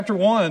Chapter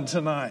 1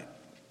 tonight.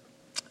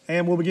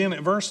 And we'll begin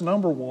at verse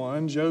number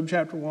 1, Job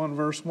chapter 1,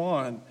 verse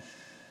 1.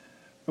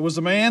 There was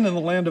a man in the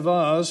land of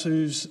Uz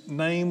whose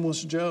name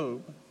was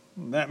Job.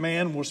 That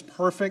man was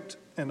perfect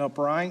and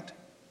upright,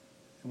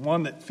 and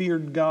one that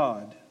feared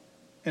God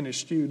and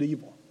eschewed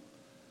evil.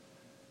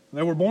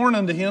 There were born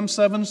unto him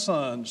 7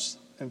 sons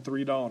and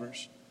 3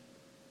 daughters.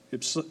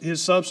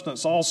 His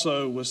substance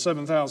also was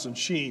 7,000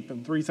 sheep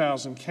and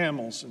 3,000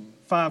 camels and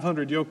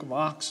 500 yoke of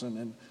oxen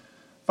and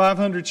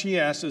 500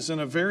 she-asses in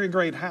a very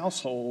great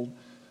household,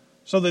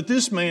 so that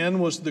this man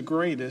was the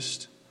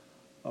greatest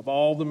of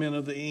all the men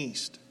of the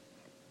east.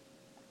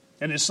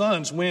 And his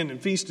sons went and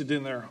feasted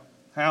in their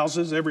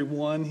houses, every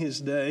one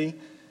his day,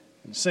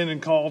 and sent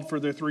and called for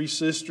their 3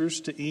 sisters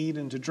to eat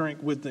and to drink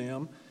with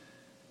them.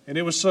 And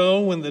it was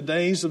so, when the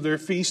days of their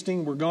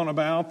feasting were gone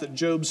about, that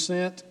Job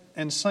sent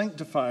and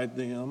sanctified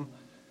them,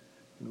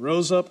 and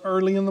rose up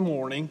early in the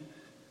morning,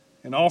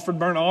 and offered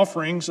burnt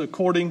offerings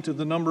according to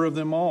the number of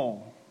them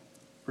all.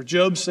 For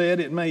Job said,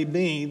 "It may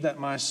be that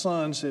my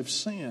sons have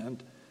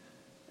sinned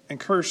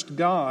and cursed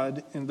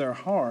God in their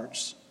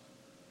hearts."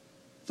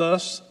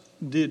 Thus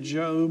did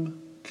Job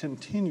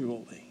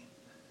continually.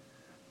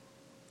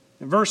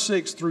 In verse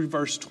 6 through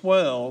verse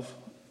 12,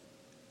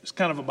 it's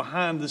kind of a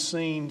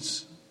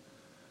behind-the-scenes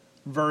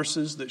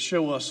verses that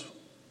show us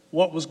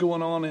what was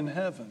going on in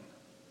heaven.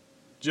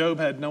 Job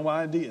had no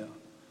idea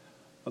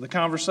of the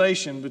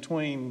conversation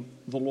between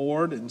the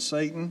Lord and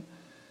Satan,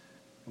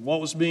 and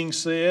what was being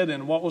said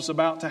and what was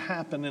about to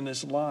happen in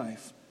his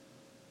life.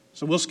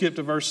 So we'll skip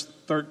to verse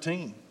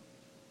 13.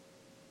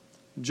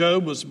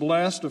 Job was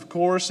blessed, of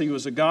course. He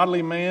was a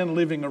godly man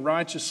living a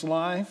righteous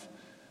life,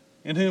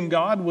 in whom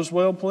God was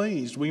well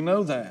pleased. We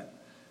know that.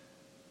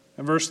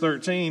 In verse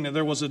 13, and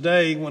there was a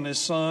day when his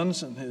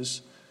sons and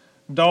his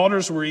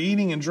daughters were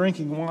eating and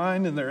drinking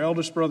wine in their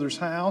eldest brother's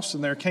house,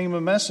 and there came a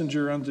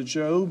messenger unto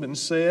Job and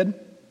said,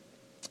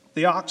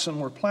 "The oxen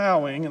were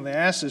plowing and the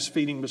asses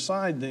feeding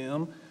beside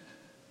them,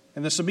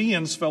 and the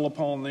Sabaeans fell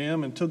upon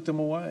them and took them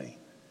away.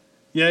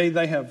 Yea,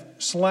 they have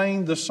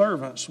slain the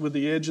servants with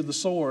the edge of the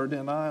sword,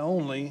 and I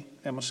only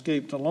am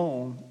escaped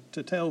alone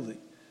to tell thee."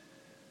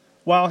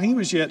 While he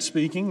was yet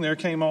speaking, there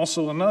came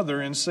also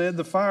another and said,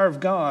 "The fire of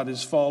God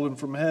is fallen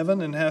from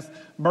heaven, and hath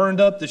burned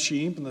up the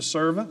sheep and the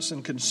servants,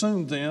 and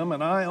consumed them,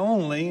 and I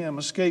only am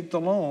escaped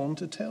alone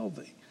to tell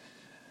thee."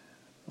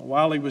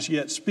 While he was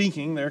yet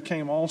speaking, there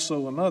came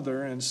also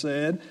another and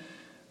said,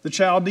 "The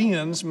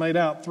Chaldeans made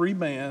out 3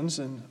 bands,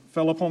 and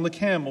fell upon the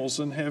camels,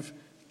 and have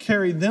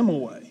carried them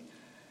away.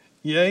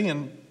 Yea,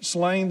 and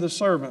slain the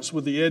servants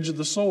with the edge of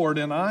the sword,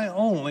 and I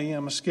only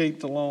am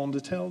escaped alone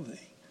to tell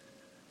thee."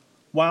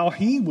 While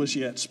he was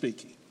yet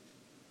speaking,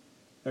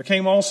 there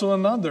came also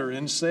another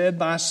and said,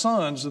 "Thy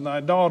sons and thy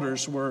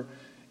daughters were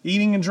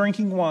eating and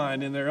drinking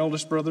wine in their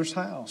eldest brother's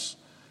house.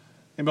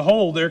 And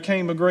behold, there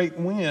came a great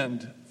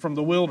wind from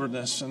the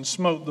wilderness, and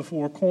smote the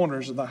 4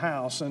 corners of the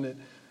house, and it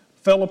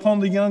fell upon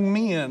the young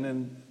men,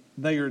 and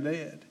they are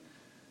dead.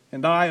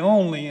 And I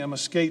only am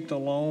escaped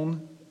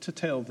alone to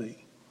tell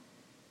thee."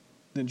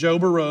 Then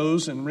Job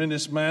arose and rent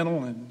his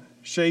mantle and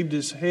shaved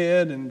his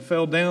head and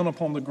fell down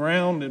upon the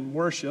ground and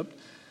worshipped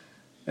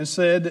and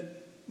said,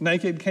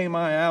 "Naked came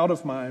I out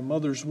of my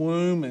mother's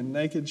womb, and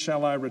naked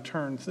shall I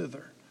return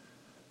thither.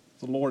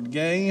 The Lord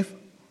gave,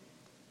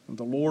 and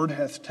the Lord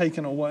hath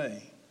taken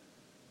away.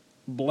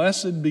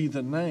 Blessed be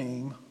the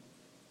name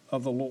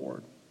of the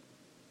Lord."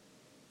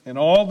 In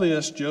all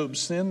this Job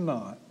sinned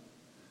not,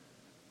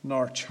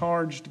 nor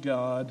charged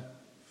God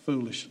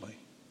foolishly.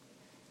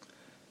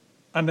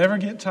 I never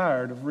get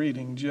tired of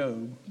reading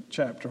Job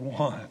chapter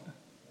 1.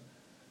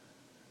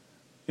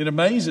 It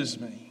amazes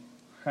me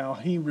how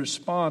he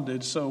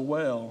responded so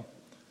well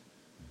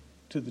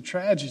to the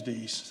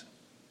tragedies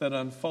that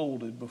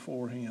unfolded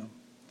before him,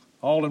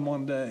 all in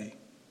one day.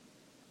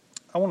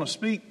 I want to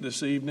speak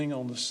this evening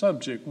on the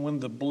subject, when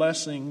the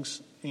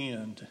blessings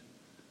end.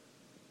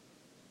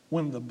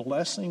 When the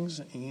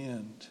blessings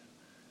end.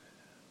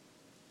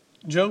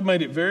 Job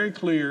made it very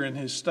clear in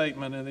his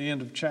statement at the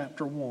end of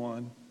chapter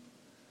 1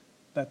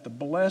 that the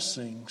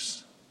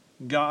blessings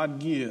God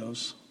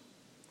gives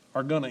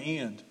are going to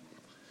end.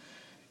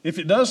 If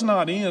it does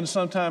not end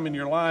sometime in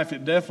your life,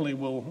 it definitely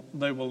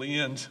they will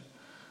end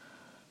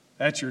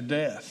at your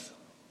death.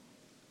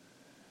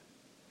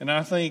 And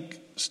I think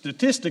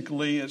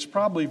statistically it's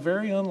probably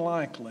very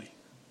unlikely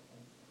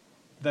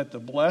that the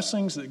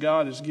blessings that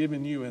God has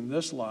given you in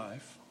this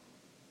life,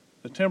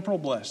 the temporal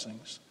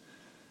blessings,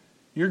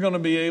 you're going to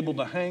be able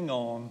to hang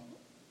on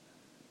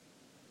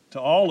to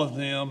all of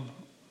them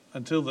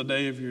until the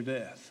day of your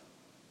death.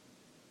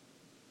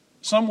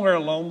 Somewhere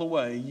along the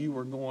way, you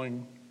are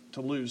going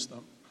to lose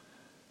them.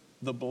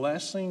 The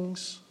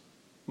blessings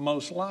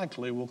most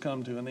likely will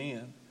come to an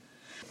end.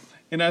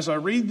 And as I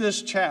read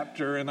this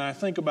chapter and I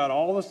think about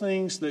all the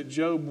things that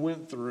Job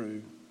went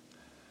through,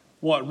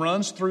 what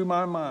runs through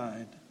my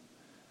mind,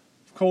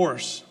 of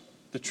course,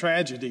 the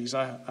tragedies.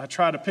 I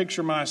try to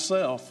picture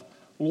myself,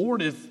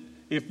 Lord, if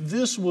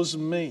this was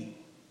me,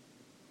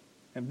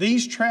 and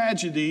these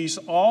tragedies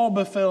all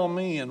befell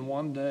me in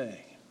one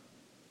day,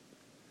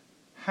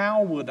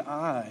 how would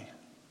I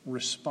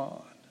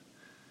respond?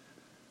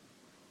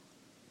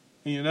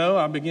 You know,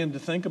 I began to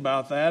think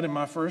about that, and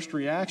my first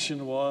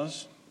reaction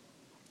was,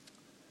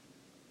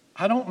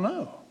 I don't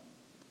know.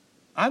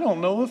 I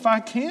don't know if I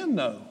can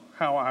know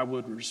how I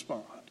would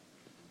respond.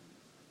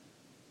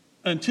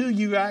 Until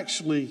you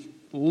actually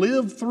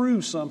live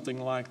through something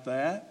like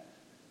that,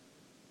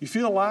 you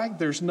feel like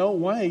there's no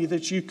way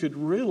that you could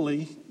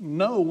really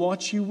know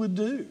what you would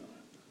do.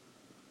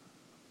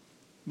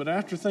 But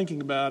after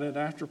thinking about it,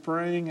 after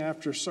praying,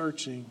 after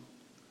searching,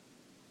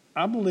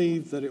 I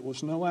believe that it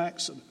was no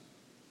accident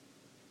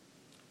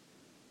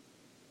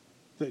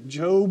that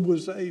Job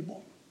was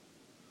able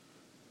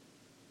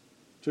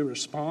to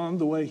respond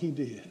the way he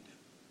did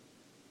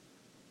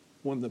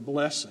when the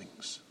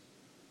blessings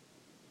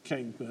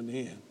came to an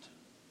end.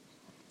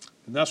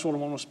 And that's what I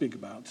want to speak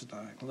about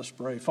tonight. Let's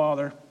pray.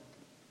 Father,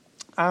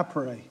 I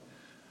pray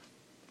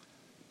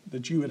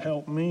that you would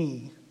help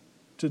me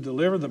to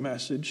deliver the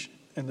message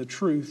and the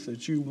truth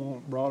that you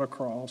want brought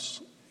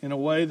across in a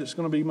way that's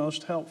going to be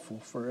most helpful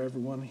for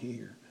everyone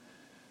here.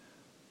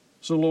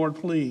 So, Lord,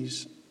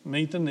 please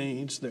meet the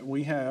needs that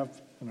we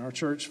have in our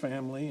church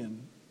family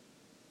and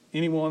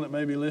anyone that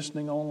may be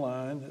listening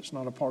online that's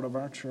not a part of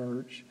our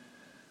church,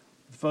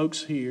 the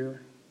folks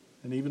here,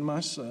 and even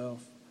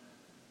myself.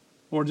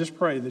 Lord, just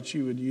pray that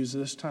you would use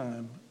this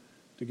time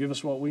to give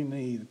us what we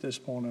need at this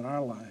point in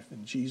our life.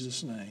 In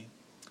Jesus' name,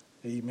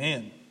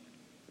 amen.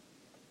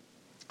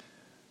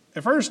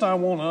 At first, I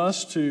want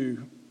us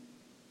to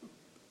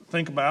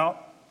think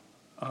about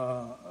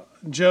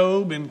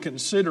Job and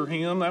consider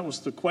him. That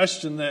was the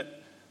question that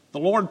the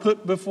Lord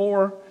put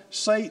before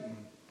Satan.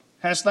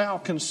 Hast thou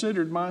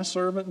considered my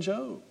servant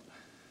Job?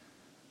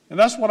 And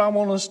that's what I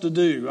want us to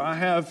do. I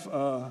have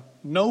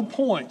no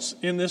points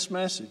in this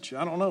message.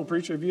 I don't know,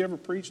 preacher, have you ever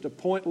preached a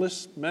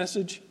pointless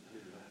message?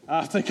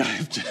 I think I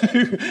have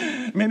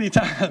too, many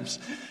times.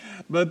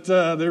 But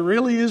there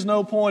really is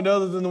no point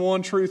other than the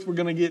one truth we're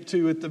going to get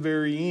to at the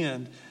very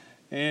end.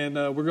 And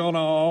we're going to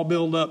all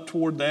build up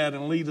toward that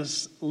and lead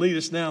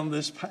us down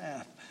this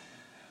path.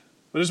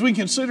 But as we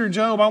consider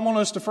Job, I want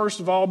us to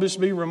first of all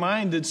just be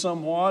reminded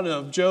somewhat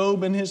of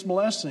Job and his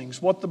blessings,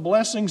 what the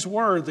blessings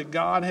were that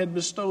God had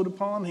bestowed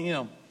upon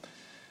him.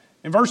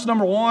 In verse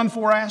number 1,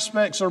 4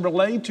 aspects are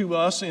relayed to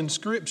us in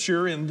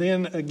Scripture, and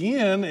then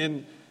again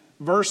in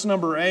verse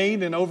number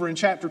 8 and over in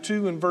chapter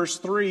 2 and verse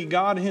 3,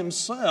 God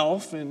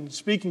himself, in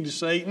speaking to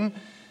Satan,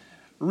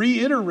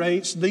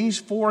 reiterates these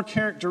 4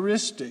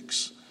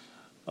 characteristics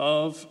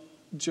of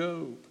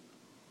Job.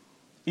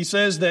 He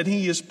says that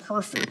he is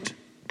perfect.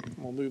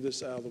 I'm going to move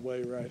this out of the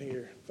way right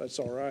here, if that's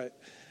all right.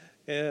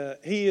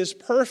 He is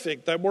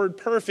perfect. That word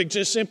perfect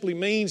just simply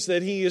means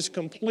that he is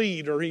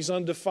complete or he's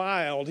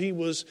undefiled. He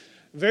was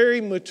very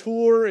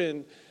mature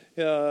in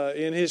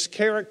his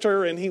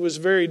character, and he was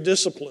very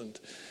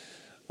disciplined.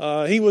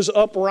 He was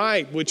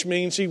upright, which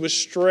means he was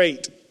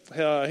straight.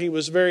 He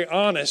was very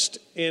honest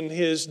in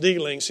his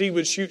dealings. He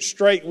would shoot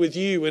straight with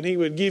you, and he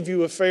would give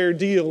you a fair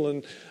deal.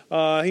 And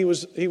he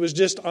was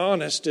just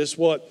honest, is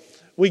what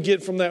we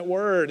get from that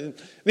word. And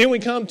then we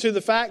come to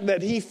the fact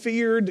that he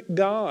feared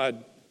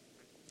God.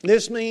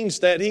 This means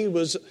that he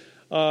was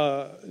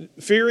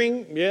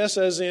fearing, yes,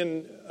 as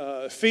in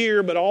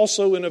fear, but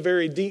also in a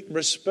very deep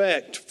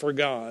respect for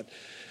God.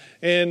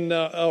 And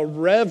a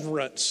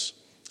reverence,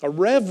 a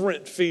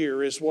reverent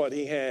fear is what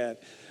he had.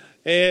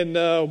 And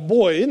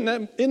boy,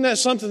 isn't that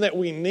something that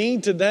we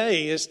need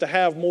today, is to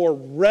have more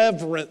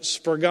reverence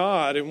for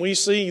God. And we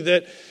see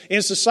that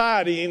in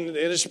society, and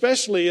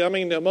especially,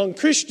 among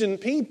Christian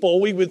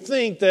people, we would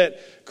think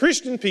that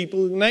Christian people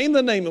who name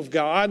the name of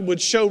God would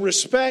show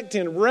respect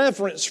and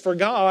reverence for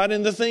God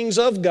and the things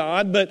of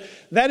God, but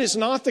that is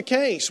not the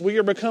case. We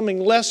are becoming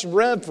less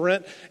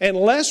reverent and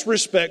less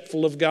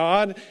respectful of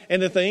God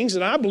and the things,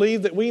 and I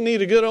believe that we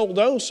need a good old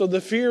dose of the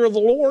fear of the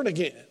Lord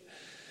again.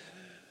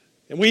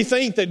 And we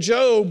think that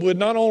Job would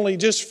not only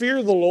just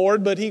fear the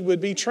Lord, but he would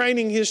be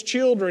training his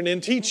children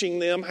and teaching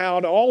them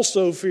how to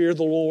also fear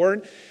the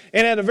Lord.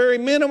 And at a very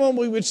minimum,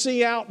 we would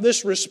see out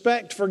this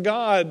respect for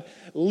God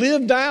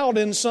lived out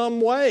in some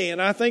way. And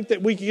I think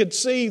that we could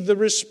see the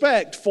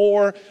respect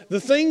for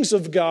the things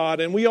of God,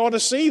 and we ought to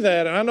see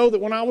that. And I know that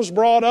when I was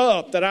brought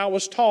up, that I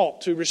was taught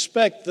to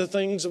respect the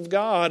things of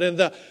God, and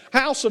the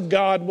house of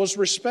God was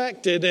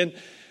respected. And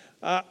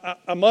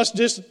I must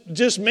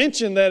just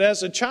mention that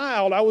as a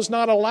child, I was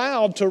not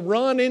allowed to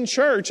run in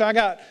church. I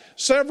got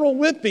several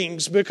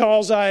whippings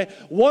because I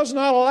was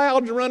not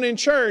allowed to run in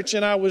church,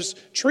 and I was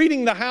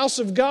treating the house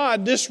of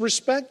God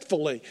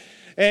disrespectfully.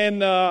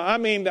 And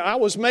I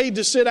was made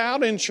to sit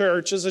out in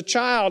church as a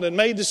child and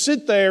made to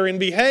sit there and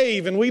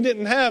behave. And we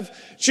didn't have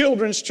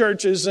children's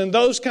churches and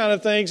those kind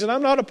of things. And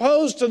I'm not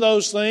opposed to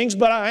those things,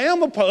 but I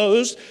am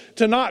opposed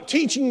to not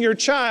teaching your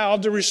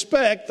child to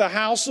respect the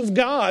house of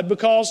God,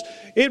 because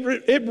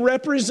it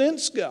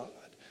represents God.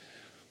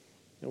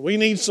 And we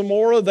need some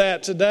more of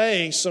that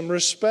today, some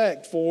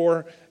respect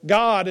for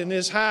God and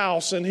His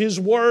house and His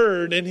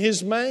Word and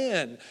His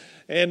man.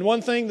 And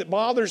one thing that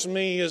bothers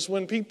me is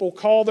when people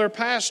call their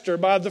pastor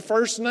by the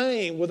first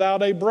name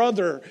without a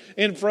brother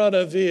in front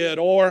of it,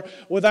 or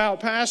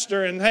without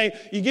pastor. And hey,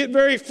 you get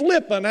very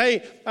flippant.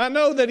 Hey, I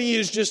know that he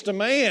is just a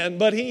man,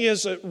 but he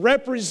is a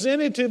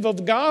representative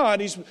of God.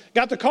 He's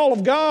got the call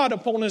of God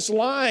upon his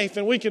life,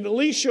 and we can at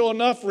least show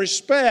enough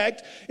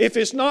respect, if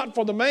it's not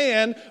for the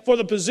man, for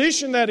the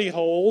position that he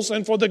holds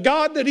and for the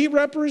God that he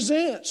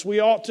represents. We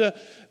ought to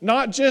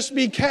not just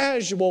be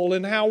casual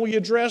in how we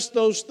address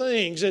those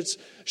things. It's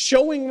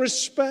showing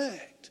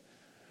respect.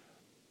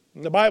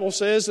 And the Bible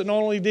says that not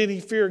only did he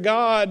fear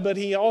God, but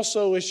he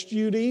also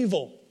eschewed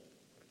evil,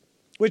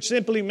 which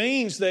simply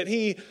means that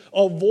he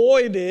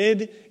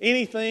avoided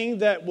anything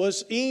that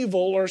was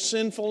evil or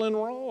sinful and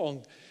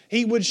wrong.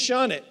 He would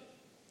shun it.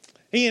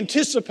 He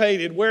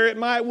anticipated where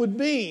it would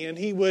be, and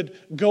he would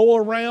go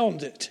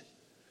around it.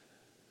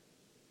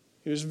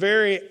 He was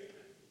very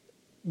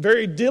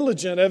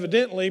diligent,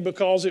 evidently,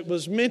 because it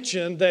was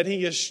mentioned that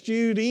he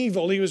eschewed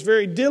evil. He was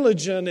very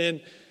diligent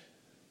in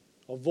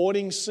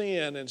avoiding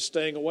sin and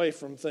staying away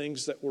from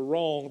things that were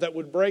wrong, that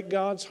would break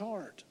God's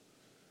heart.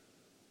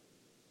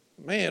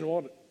 Man,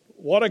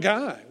 what a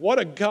guy. What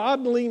a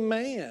godly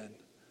man.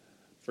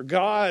 For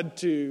God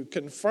to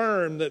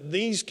confirm that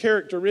these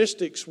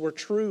characteristics were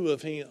true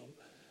of him.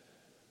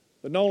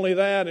 But not only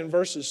that, in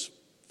verses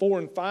 4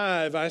 and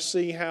 5, I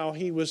see how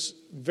he was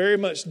very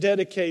much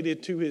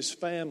dedicated to his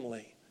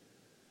family.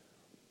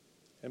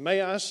 And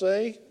may I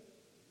say,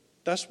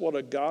 that's what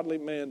a godly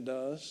man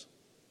does.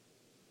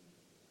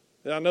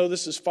 And I know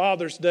this is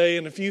Father's Day,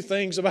 and a few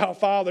things about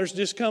fathers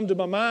just come to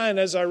my mind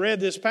as I read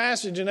this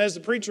passage. And as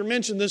the preacher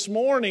mentioned this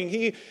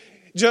morning,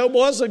 Job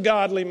was a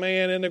godly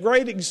man and a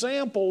great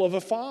example of a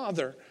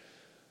father.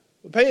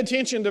 Pay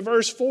attention to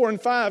verse 4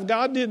 and 5.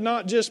 God did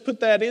not just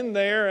put that in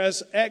there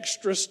as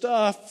extra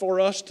stuff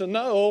for us to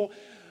know.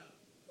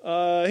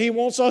 He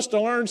wants us to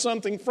learn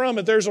something from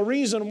it. There's a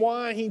reason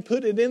why he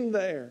put it in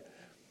there.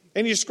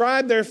 And he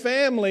described their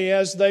family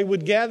as they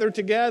would gather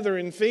together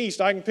and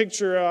feast. I can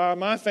picture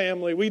my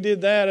family. We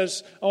did that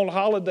as on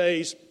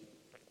holidays.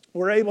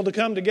 We're able to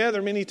come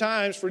together many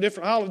times for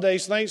different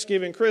holidays,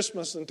 Thanksgiving,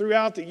 Christmas, and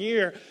throughout the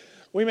year.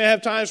 We may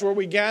have times where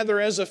we gather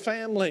as a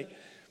family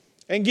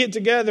and get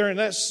together, and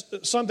that's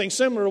something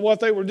similar to what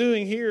they were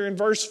doing here in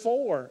verse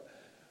 4.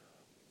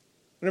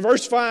 And in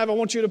verse 5, I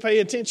want you to pay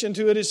attention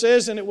to it. It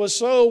says, "And it was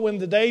so when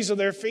the days of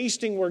their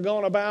feasting were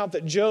gone about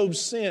that Job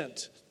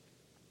sent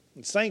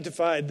and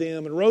sanctified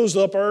them and rose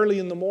up early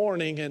in the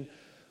morning and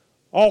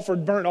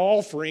offered burnt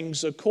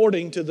offerings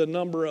according to the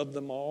number of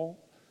them all.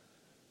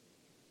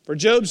 For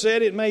Job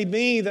said, It may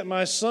be that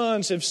my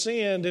sons have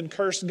sinned and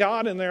cursed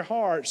God in their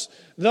hearts.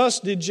 Thus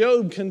did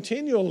Job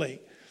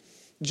continually."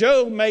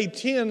 Job made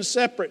 10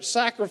 separate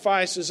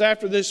sacrifices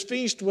after this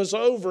feast was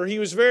over. He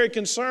was very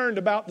concerned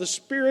about the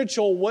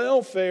spiritual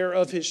welfare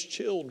of his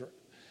children.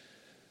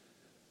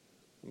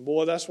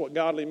 Boy, that's what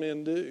godly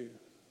men do.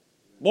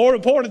 More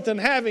important than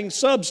having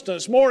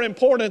substance, more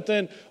important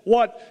than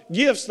what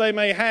gifts they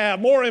may have,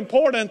 more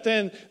important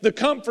than the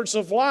comforts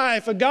of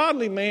life, a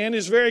godly man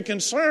is very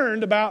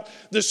concerned about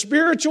the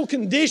spiritual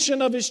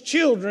condition of his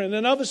children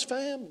and of his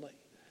family.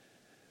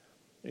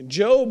 And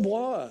Job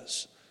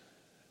was.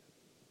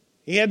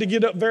 He had to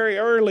get up very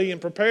early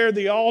and prepare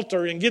the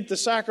altar and get the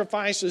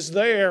sacrifices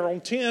there on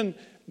 10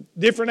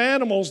 different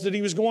animals that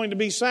he was going to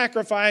be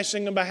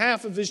sacrificing on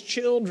behalf of his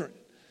children.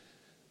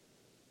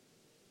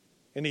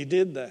 And he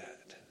did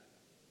that.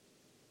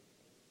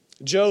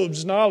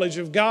 Job's knowledge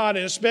of God,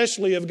 and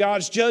especially of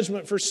God's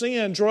judgment for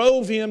sin,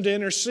 drove him to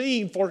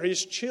intercede for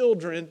his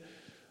children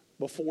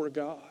before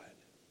God.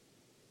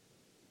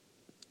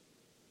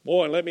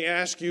 Boy, let me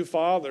ask you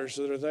fathers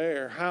that are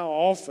there, how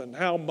often,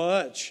 how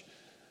much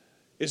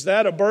is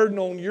that a burden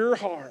on your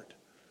heart?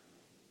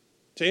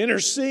 To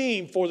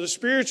intercede for the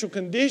spiritual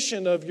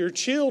condition of your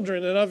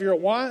children and of your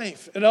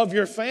wife and of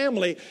your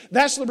family.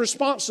 That's the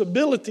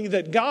responsibility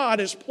that God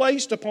has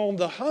placed upon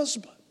the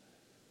husband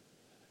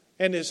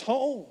and his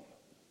home.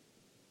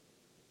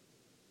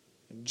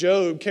 And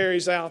Job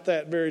carries out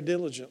that very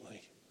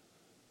diligently.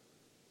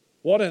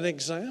 What an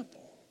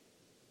example.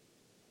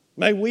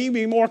 May we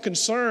be more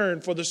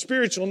concerned for the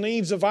spiritual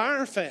needs of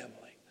our family.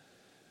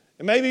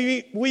 And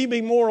maybe we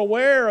be more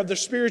aware of the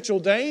spiritual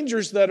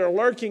dangers that are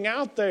lurking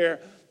out there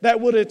that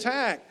would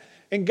attack.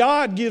 And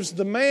God gives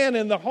the man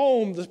in the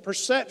home the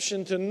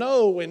perception to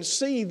know and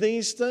see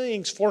these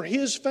things for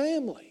his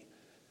family.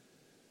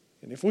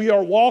 And if we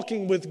are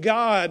walking with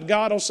God,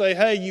 God will say,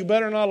 hey, you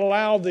better not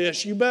allow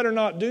this. You better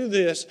not do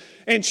this.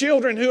 And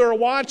children who are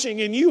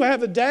watching, and you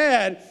have a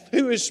dad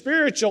who is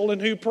spiritual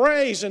and who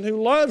prays and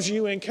who loves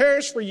you and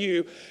cares for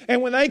you.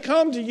 And when they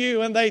come to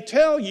you and they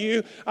tell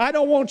you, I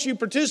don't want you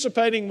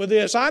participating with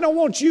this. I don't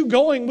want you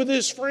going with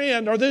this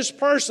friend or this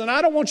person.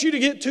 I don't want you to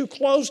get too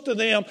close to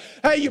them.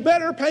 Hey, you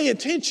better pay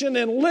attention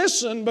and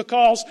listen,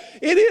 because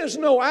it is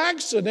no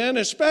accident,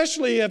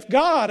 especially if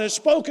God has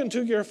spoken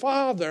to your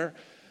father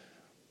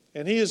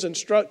and he is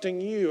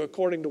instructing you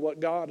according to what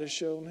God has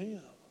shown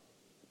him.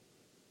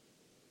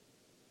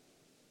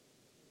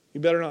 You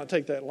better not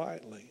take that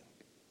lightly.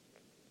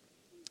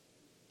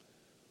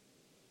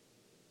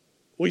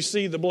 we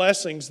see the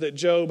blessings that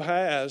Job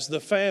has,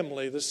 the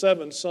family, the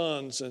 7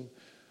 sons and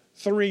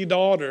 3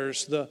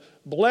 daughters, the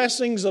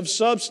blessings of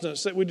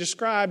substance that we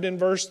described in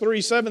verse 3,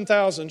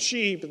 7,000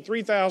 sheep and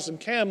 3,000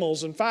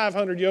 camels and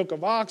 500 yoke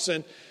of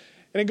oxen.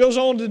 And it goes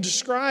on to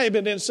describe it,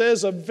 and it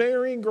says a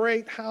very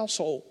great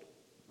household.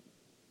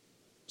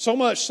 So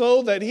much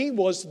so that he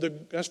was,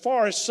 as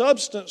far as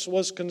substance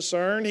was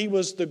concerned, he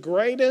was the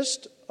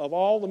greatest of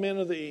all the men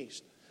of the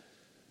East.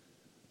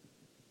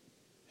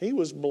 He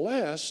was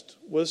blessed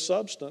with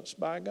substance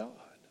by God.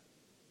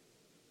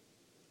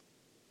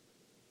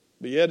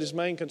 But yet his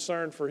main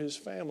concern for his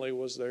family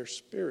was their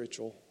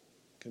spiritual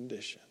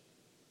condition.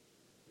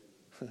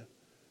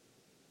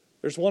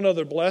 There's one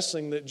other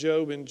blessing that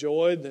Job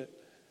enjoyed that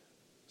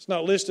it's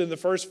not listed in the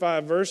first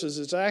 5 verses.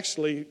 It's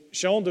actually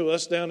shown to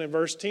us down in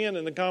verse 10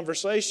 in the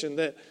conversation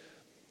that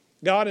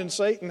God and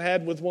Satan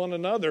had with one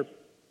another.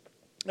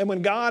 And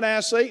when God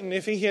asked Satan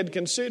if he had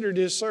considered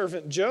his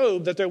servant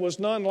Job, that there was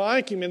none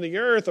like him in the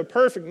earth, a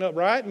perfect and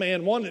upright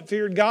man, one that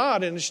feared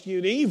God and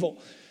eschewed evil,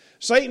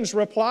 Satan's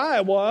reply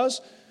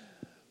was,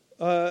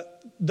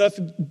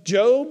 doth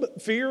Job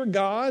fear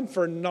God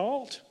for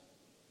naught?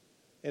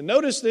 And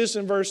notice this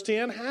in verse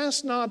 10,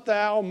 hast not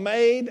thou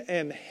made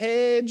an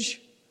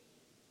hedge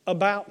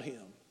about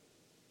him,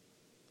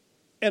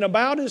 and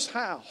about his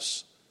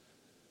house,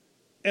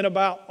 and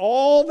about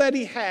all that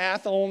he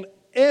hath on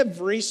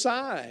every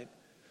side?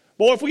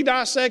 Boy, if we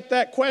dissect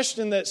that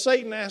question that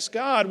Satan asked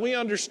God, we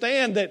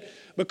understand that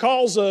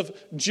because of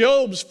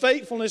Job's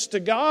faithfulness to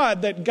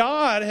God, that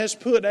God has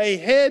put a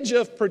hedge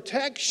of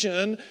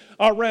protection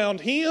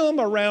around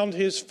him, around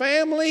his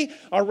family,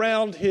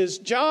 around his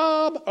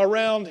job,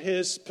 around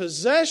his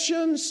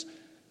possessions.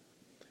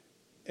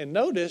 And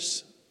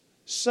notice,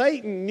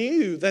 Satan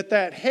knew that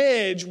that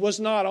hedge was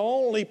not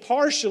only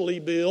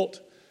partially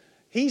built,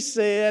 he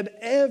said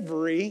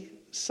every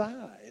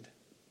side.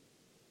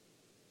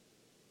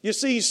 You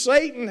see,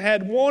 Satan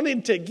had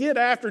wanted to get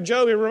after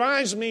Job. It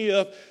reminds me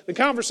of the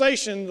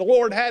conversation the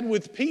Lord had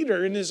with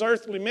Peter in his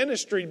earthly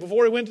ministry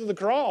before he went to the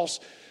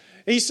cross.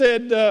 He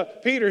said,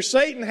 Peter,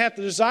 Satan hath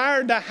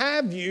desired to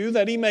have you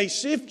that he may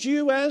sift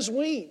you as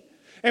wheat.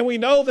 And we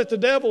know that the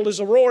devil is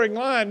a roaring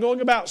lion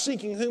going about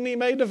seeking whom he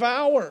may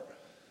devour.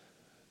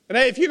 And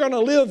hey, if you're going to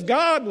live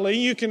godly,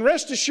 you can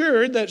rest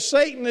assured that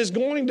Satan is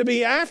going to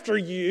be after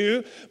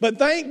you. But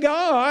thank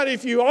God,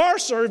 if you are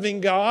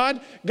serving God,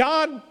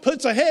 God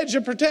puts a hedge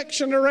of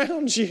protection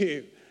around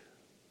you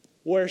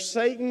where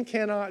Satan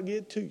cannot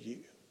get to you.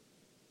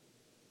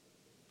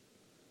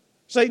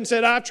 Satan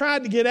said, I've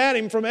tried to get at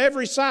him from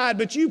every side,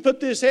 but you put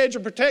this hedge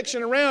of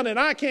protection around and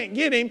I can't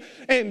get him.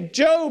 And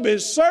Job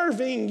is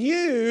serving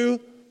you,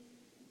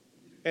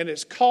 and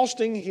it's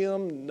costing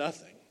him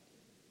nothing.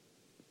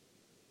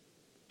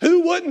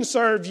 Who wouldn't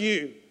serve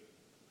you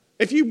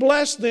if you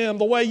blessed them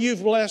the way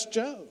you've blessed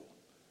Job?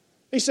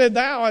 He said,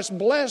 thou hast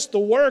blessed the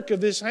work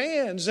of his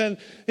hands, and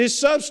his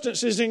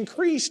substance is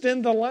increased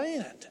in the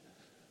land.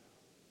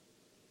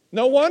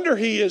 No wonder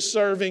he is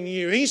serving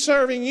you. He's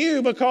serving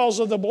you because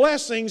of the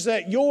blessings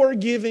that you're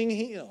giving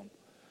him.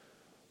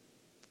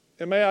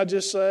 And may I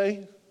just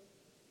say,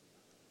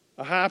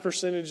 a high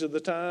percentage of the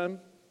time,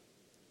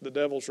 the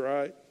devil's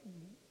right.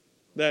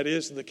 That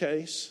is the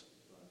case.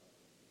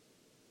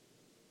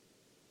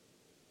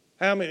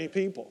 How many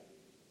people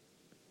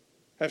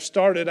have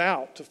started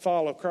out to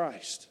follow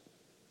Christ,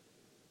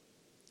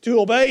 to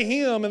obey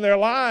him in their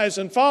lives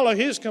and follow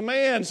his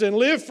commands and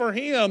live for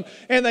him,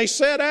 and they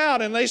set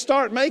out and they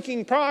start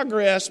making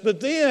progress, but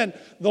then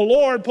the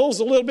Lord pulls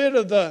a little bit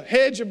of the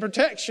hedge of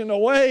protection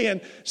away and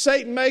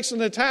Satan makes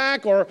an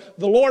attack, or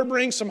the Lord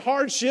brings some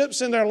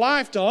hardships in their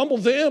life to humble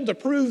them, to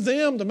prove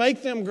them, to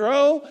make them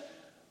grow,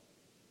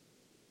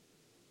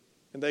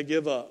 and they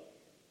give up.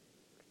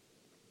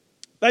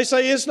 They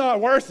say, it's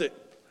not worth it.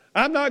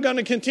 I'm not going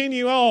to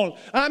continue on.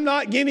 I'm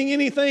not getting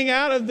anything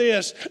out of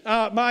this.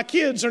 My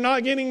kids are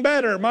not getting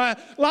better. My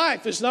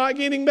life is not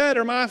getting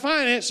better. My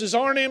finances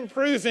aren't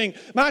improving.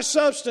 My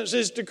substance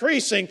is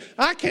decreasing.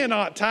 I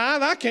cannot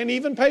tithe. I can't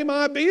even pay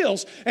my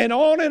bills. And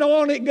on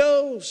it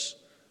goes.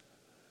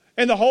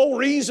 And the whole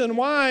reason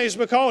why is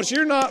because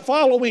you're not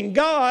following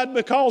God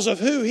because of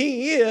who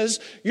he is.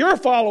 You're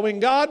following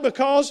God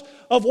because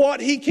of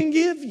what he can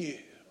give you.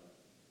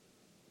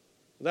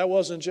 That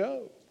wasn't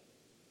Job.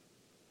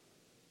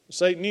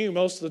 Satan knew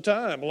most of the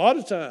time, a lot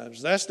of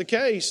times, that's the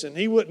case. And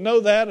he wouldn't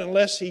know that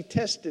unless he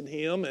tested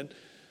him. And,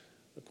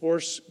 of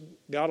course,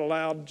 God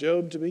allowed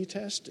Job to be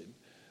tested.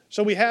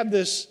 So we have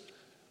this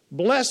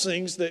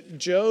blessings that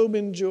Job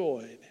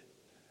enjoyed.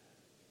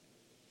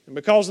 And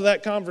because of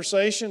that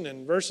conversation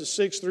in verses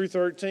 6 through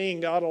 13,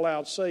 God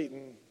allowed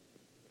Satan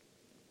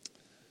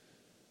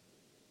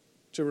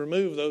to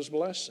remove those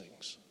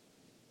blessings.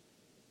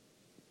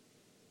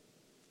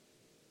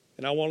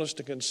 And I want us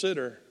to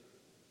consider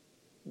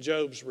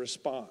Job's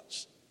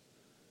response.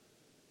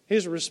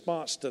 His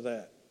response to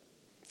that.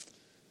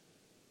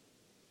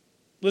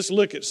 Let's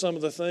look at some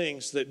of the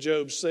things that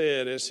Job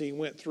said as he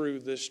went through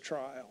this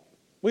trial.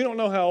 We don't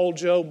know how old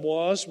Job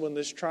was when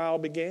this trial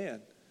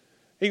began.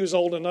 He was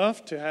old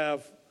enough to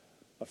have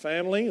a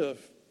family of,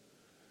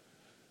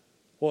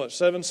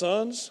 7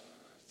 sons,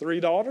 3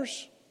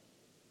 daughters,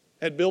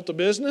 had built a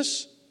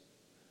business.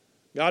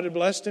 God had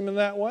blessed him in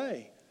that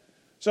way.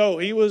 So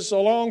he was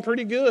along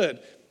pretty good.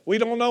 We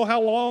don't know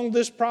how long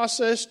this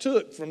process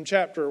took from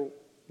chapter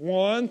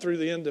 1 through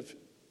the end of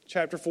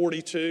chapter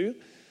 42.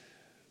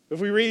 If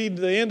we read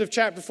the end of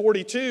chapter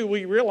 42,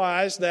 we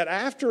realize that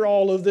after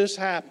all of this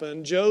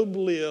happened, Job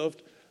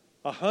lived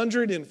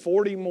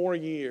 140 more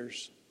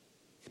years.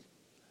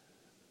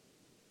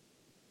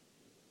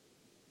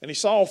 And he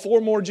saw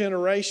 4 more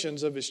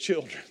generations of his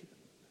children.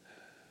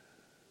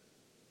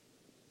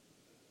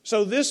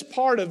 So this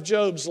part of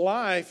Job's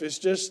life is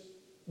just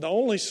the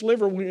only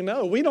sliver we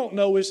know. We don't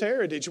know his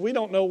heritage. We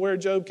don't know where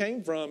Job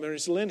came from or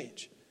his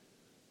lineage.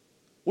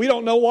 We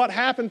don't know what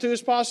happened to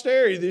his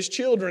posterity, his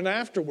children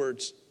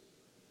afterwards.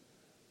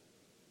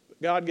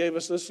 But God gave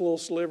us this little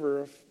sliver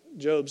of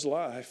Job's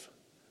life,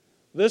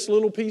 this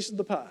little piece of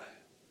the pie,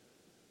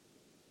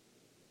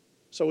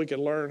 so we could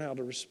learn how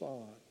to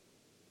respond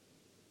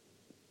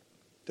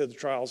to the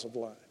trials of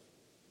life.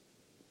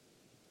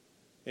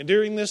 And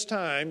during this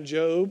time,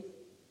 Job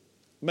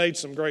made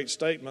some great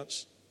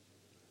statements,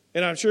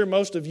 and I'm sure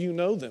most of you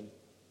know them.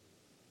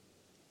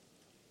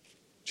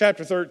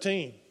 Chapter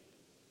 13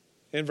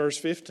 and verse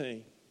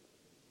 15.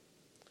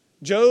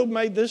 Job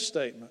made this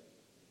statement: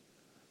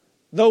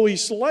 though he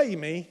slay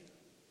me,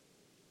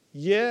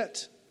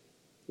 yet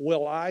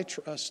will I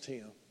trust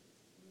him.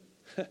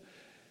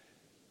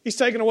 He's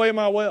taken away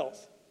my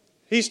wealth.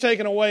 He's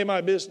taken away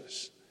my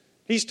business.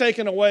 He's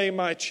taken away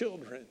my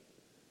children.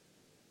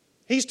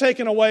 He's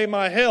taken away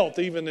my health,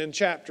 even in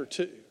chapter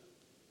 2.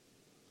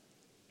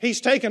 He's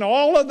taken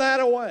all of that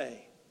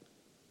away.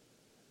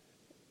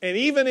 And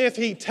even if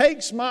he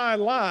takes my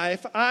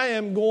life, I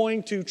am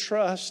going to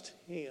trust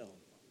him.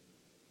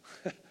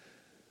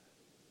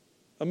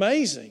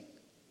 Amazing.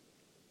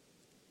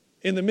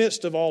 In the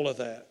midst of all of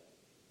that,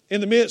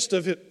 in the midst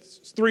of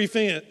his 3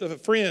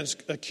 friends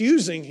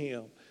accusing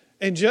him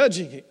and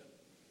judging him.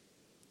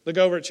 Look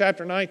over at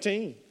chapter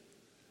 19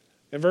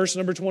 and verse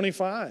number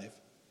 25,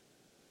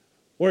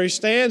 where he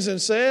stands and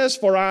says,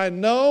 for I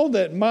know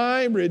that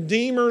my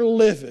Redeemer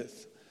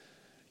liveth,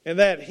 and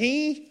that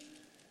he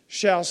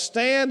shall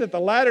stand at the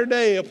latter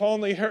day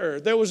upon the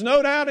earth. There was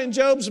no doubt in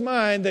Job's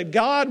mind that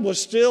God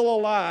was still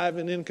alive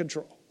and in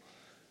control.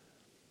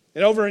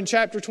 And over in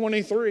chapter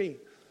 23,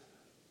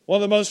 one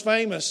of the most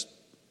famous,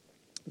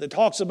 that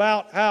talks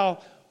about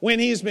how when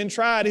he's been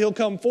tried, he'll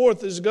come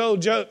forth as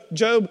gold.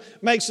 Job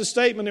makes a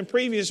statement in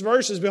previous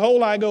verses,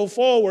 behold, I go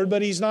forward,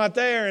 but he's not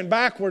there, and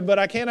backward, but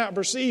I cannot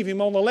perceive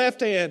him. On the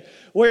left hand,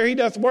 where he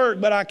doth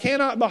work, but I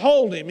cannot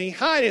behold him. He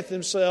hideth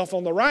himself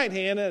on the right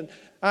hand, and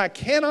I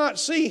cannot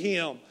see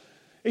him.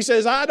 He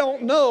says, I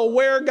don't know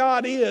where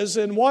God is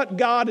and what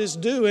God is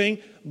doing,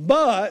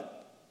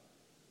 but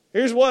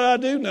here's what I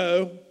do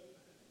know.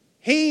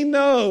 He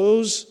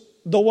knows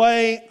the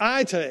way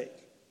I take.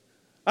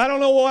 I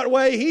don't know what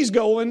way he's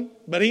going,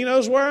 but he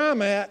knows where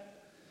I'm at.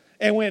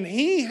 And when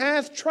he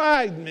hath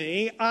tried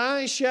me,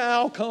 I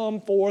shall come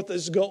forth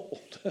as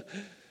gold.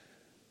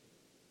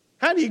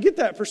 How do you get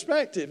that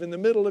perspective in the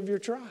middle of your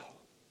trial?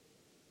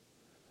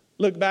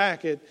 Look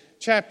back at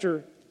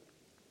chapter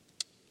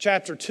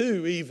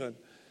 2 even,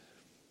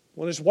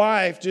 when his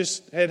wife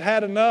just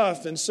had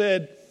enough and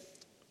said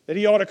that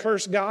he ought to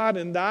curse God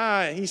and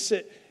die. He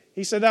said,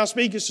 thou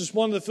speakest as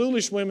one of the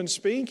foolish women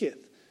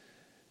speaketh.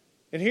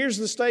 And here's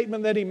the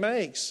statement that he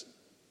makes.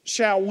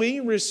 Shall we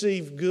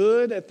receive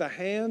good at the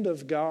hand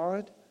of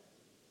God,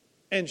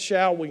 and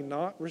shall we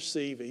not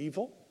receive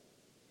evil?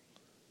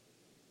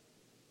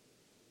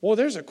 Well,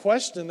 there's a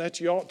question that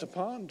you ought to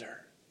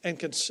ponder and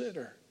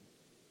consider.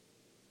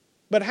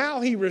 But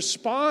how he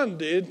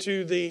responded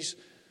to these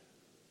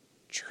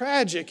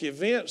tragic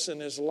events in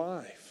his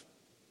life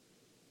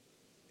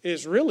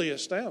is really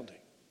astounding.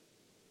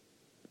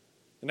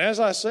 And as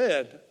I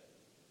said,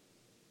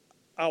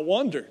 I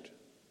wondered,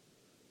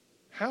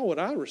 how would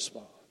I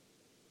respond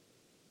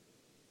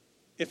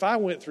if I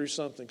went through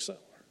something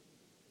similar?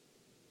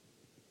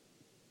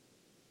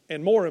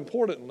 And more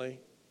importantly,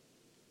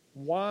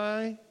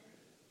 why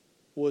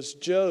was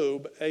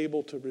Job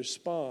able to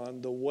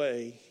respond the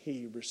way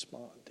he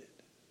responded?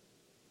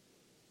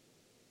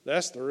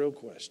 That's the real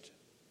question.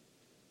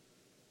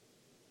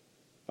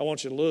 I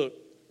want you to look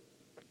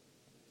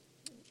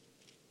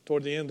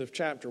toward the end of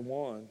chapter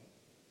 1,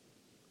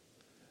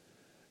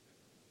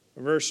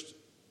 verse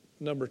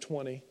number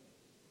 20.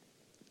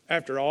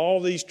 After all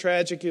these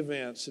tragic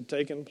events had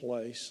taken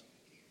place,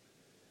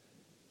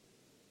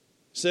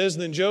 it says,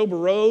 then Job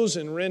arose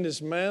and rent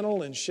his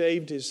mantle and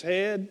shaved his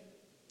head.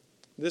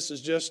 This is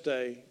just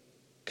a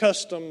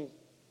custom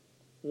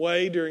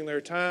way during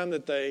their time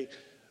that they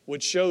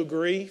would show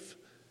grief.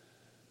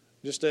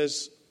 Just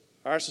as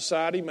our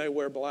society may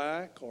wear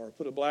black or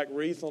put a black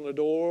wreath on the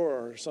door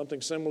or something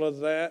similar to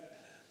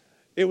that.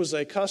 It was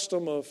a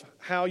custom of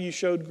how you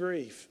showed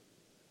grief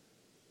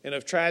and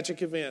of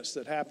tragic events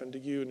that happened to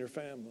you and your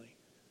family.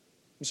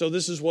 And so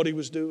this is what he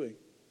was doing.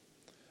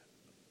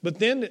 But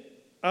then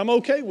I'm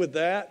okay with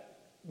that.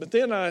 But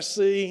then I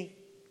see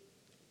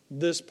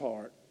this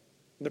part.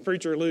 The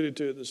preacher alluded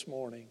to it this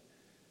morning.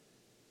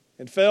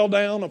 And fell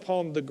down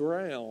upon the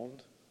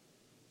ground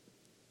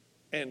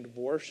and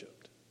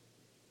worshiped.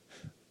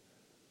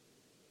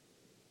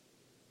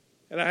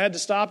 And I had to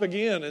stop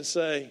again and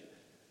say,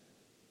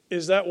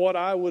 is that what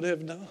I would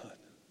have done?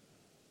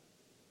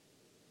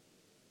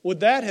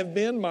 Would that have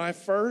been my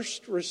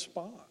first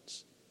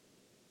response?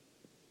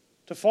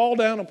 To fall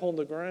down upon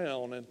the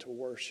ground and to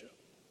worship.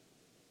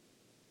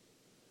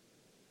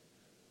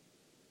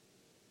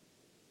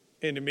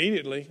 And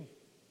immediately,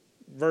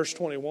 verse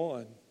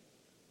 21,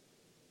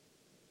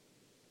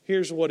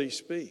 here's what he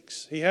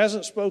speaks. He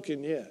hasn't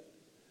spoken yet,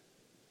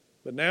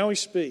 but now he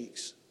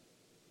speaks.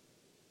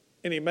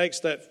 And he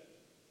makes that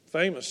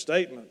famous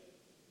statement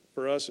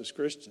for us as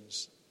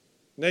Christians.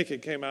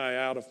 Naked came I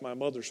out of my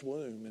mother's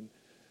womb, and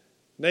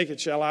naked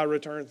shall I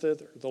return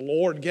thither. The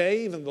Lord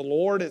gave, and the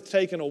Lord hath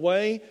taken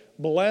away.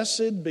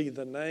 Blessed be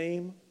the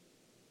name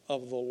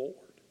of the Lord.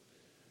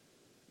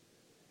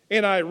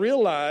 And I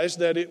realized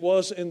that it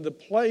was in the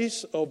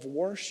place of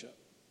worship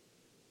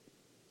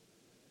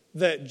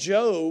that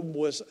Job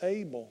was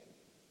able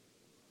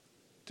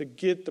to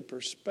get the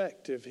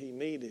perspective he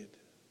needed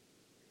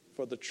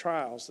for the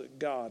trials that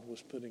God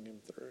was putting him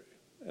through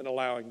and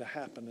allowing to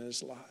happen in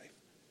his life.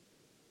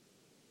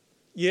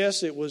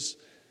 Yes, it was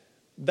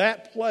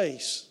that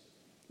place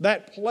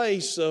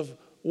of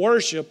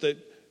worship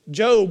that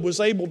Job was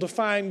able to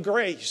find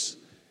grace.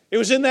 It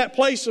was in that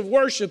place of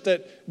worship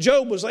that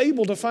Job was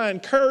able to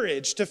find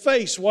courage to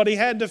face what he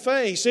had to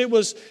face. It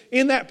was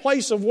in that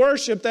place of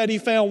worship that he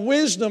found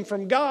wisdom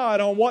from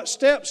God on what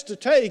steps to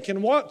take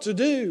and what to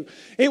do.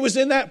 It was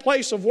in that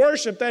place of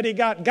worship that he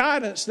got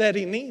guidance that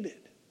he needed.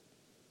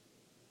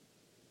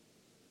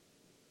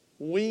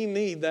 We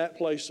need that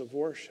place of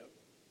worship.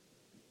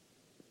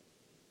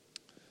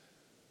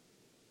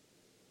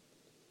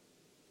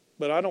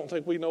 But I don't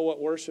think we know what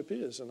worship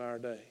is in our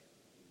day.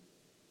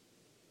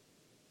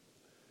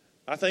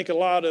 I think a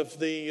lot of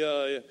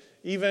the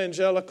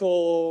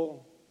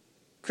evangelical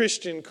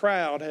Christian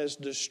crowd has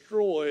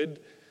destroyed,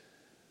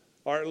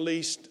 or at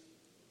least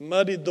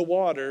muddied the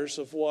waters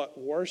of what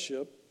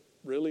worship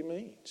really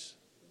means.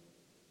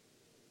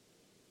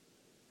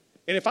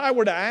 And if I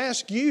were to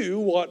ask you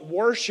what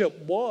worship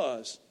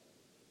was,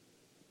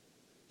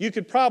 you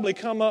could probably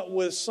come up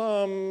with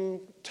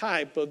some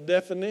type of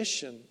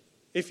definition.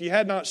 If you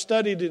had not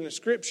studied in the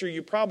Scripture,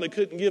 you probably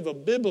couldn't give a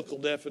biblical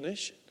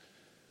definition.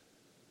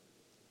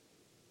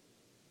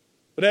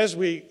 But as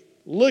we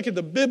look at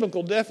the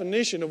biblical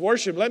definition of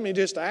worship, let me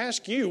just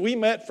ask you, we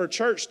met for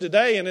church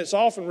today, and it's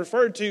often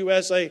referred to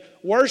as a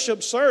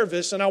worship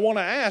service, and I want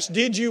to ask,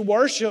 did you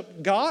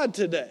worship God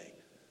today?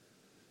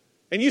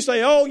 And you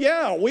say, oh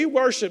yeah, we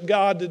worship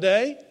God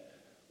today.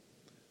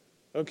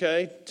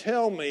 Okay,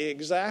 tell me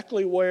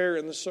exactly where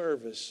in the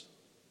service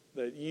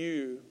that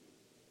you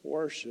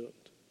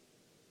worshiped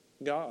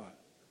God.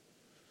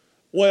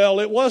 Well,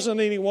 it wasn't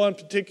any one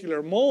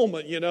particular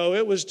moment,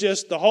 it was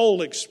just the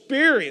whole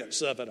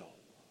experience of it all.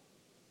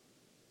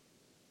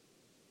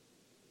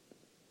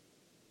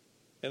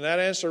 And that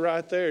answer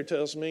right there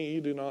tells me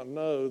you do not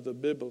know the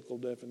biblical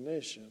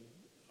definition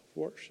of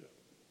worship.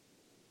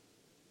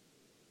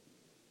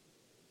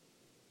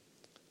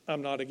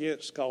 I'm not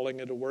against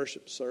calling it a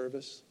worship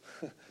service,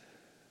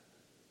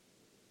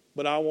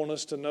 but I want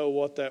us to know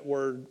what that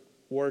word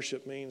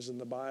worship means in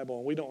the Bible,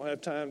 and we don't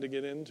have time to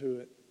get into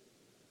it.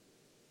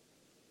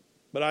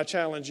 But I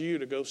challenge you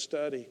to go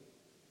study,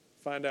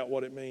 find out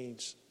what it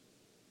means.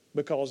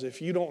 Because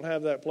if you don't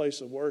have that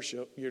place of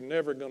worship, you're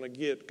never going to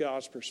get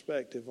God's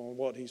perspective on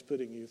what He's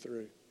putting you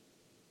through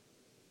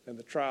and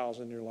the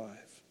trials in your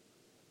life.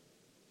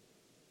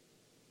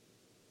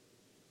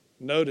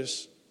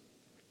 Notice,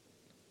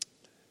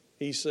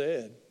 he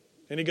said,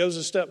 and he goes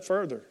a step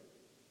further.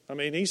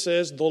 He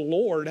says, the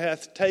Lord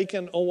hath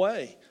taken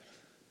away.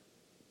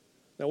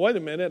 Now, wait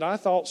a minute, I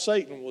thought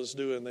Satan was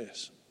doing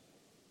this.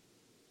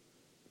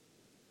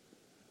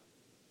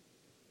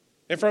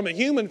 And from a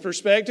human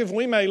perspective,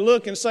 we may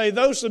look and say,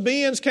 those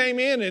Sabaeans came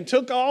in and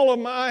took all of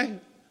my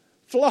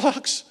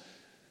flocks.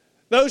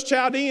 Those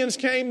Chaldeans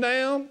came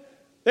down.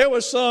 There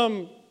was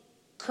some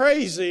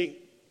crazy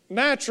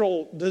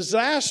natural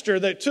disaster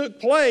that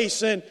took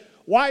place and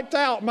wiped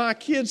out my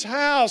kid's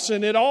house,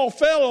 and it all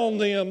fell on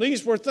them.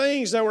 These were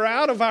things that were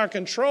out of our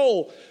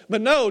control.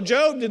 But no,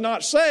 Job did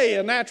not say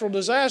a natural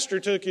disaster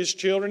took his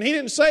children. He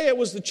didn't say it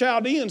was the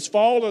Chaldeans'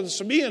 fault or the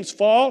Sabaeans'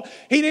 fault.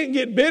 He didn't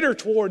get bitter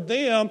toward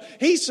them.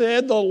 He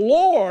said, the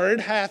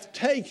Lord hath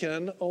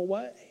taken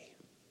away.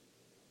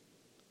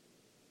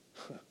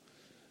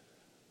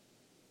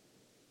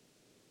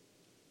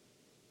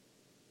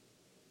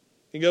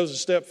 He goes a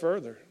step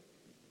further.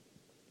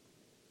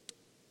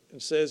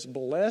 It says,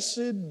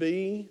 blessed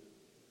be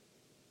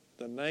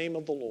the name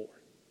of the Lord.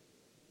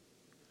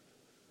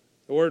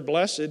 The word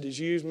blessed is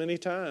used many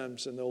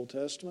times in the Old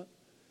Testament.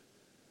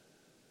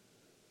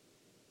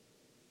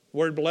 The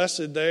word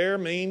blessed there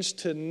means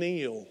to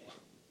kneel.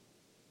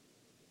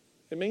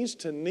 It means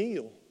to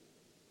kneel,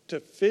 to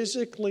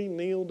physically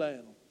kneel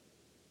down.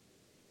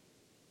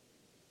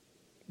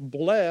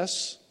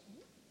 Bless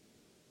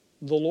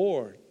the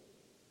Lord.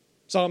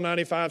 Psalm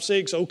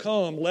 95:6, "O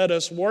come, let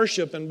us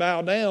worship and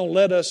bow down.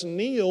 Let us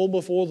kneel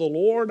before the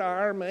Lord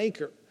our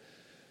Maker."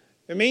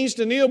 It means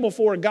to kneel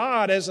before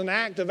God as an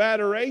act of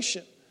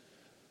adoration.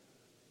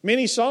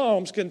 Many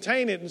psalms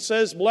contain it and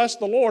says, "Bless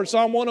the Lord."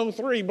 Psalm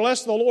 103,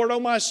 "Bless the Lord, O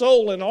my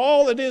soul, and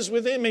all that is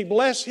within me.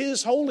 Bless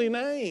His holy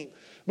name.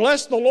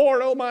 Bless the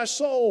Lord, O my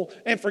soul,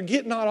 and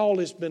forget not all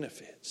His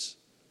benefits."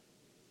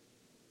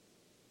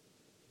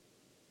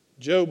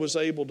 Job was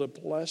able to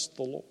bless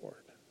the Lord.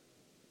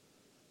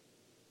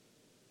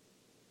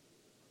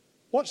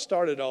 What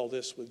started all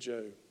this with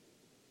Job?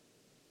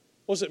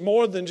 Was it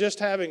more than just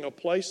having a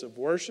place of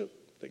worship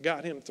that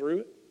got him through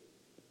it?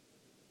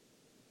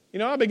 You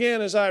know, I began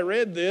as I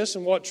read this,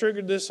 and what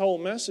triggered this whole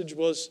message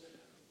was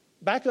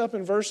back up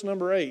in verse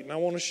number 8, and I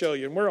want to show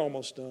you, and we're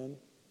almost done.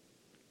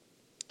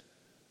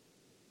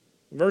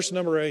 Verse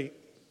number 8.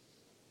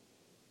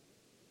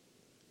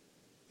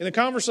 In the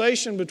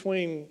conversation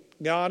between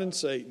God and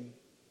Satan,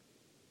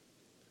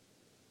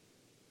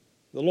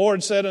 the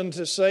Lord said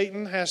unto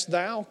Satan, "Hast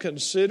thou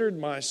considered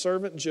my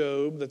servant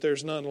Job, that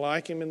there's none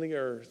like him in the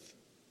earth?"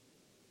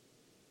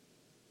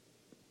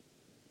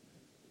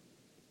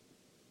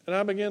 And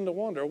I began to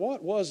wonder,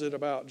 what was it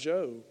about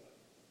Job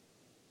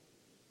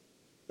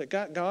that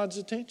got God's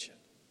attention?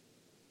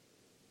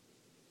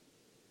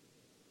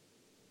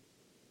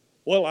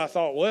 Well, I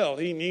thought,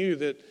 he knew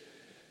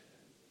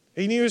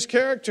his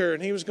character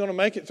and he was going to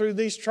make it through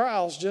these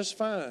trials just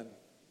fine.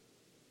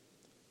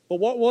 But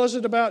what was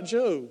it about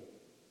Job?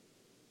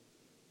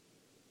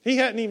 He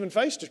hadn't even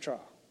faced a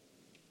trial.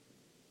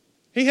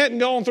 He hadn't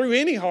gone through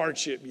any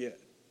hardship yet.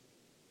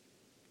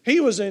 He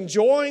was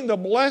enjoying the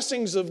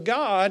blessings of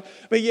God,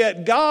 but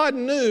yet God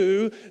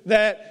knew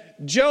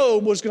that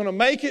Job was going to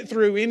make it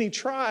through any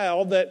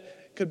trial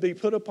that could be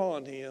put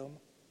upon him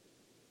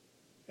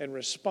and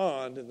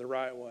respond in the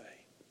right way.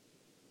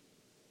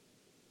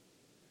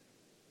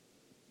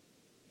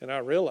 And I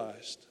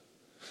realized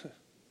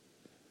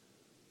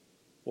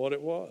what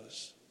it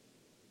was.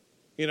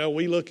 You know,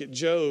 we look at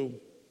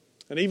Job,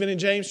 and even in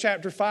James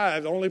chapter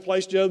 5, the only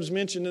place Job's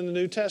mentioned in the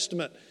New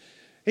Testament,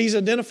 he's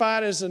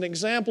identified as an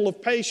example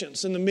of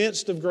patience in the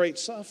midst of great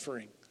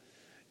suffering.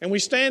 And we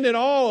stand in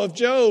awe of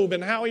Job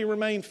and how he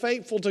remained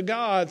faithful to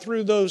God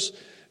through those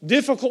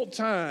difficult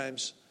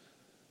times.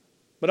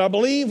 But I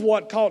believe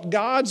what caught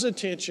God's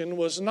attention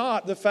was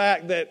not the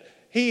fact that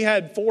he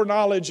had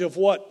foreknowledge of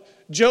what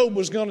Job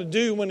was going to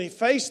do when he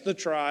faced the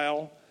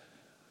trial.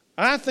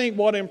 I think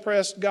what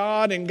impressed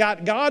God and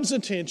got God's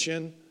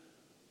attention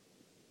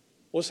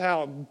was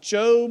how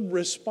Job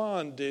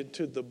responded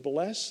to the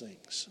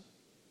blessings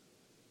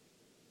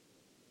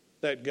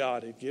that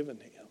God had given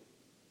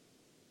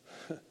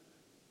him.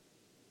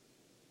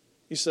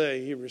 You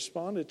say, he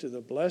responded to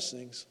the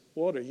blessings.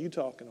 What are you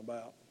talking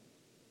about?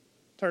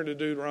 Turn to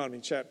Deuteronomy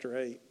chapter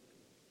 8.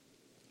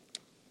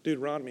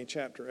 Deuteronomy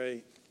chapter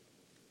 8.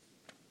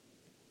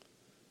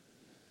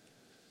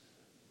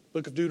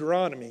 Book of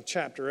Deuteronomy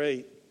chapter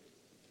 8.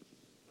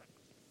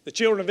 The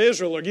children of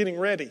Israel are getting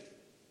ready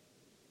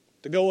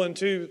to go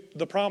into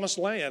the promised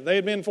land. They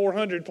had been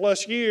 400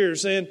 plus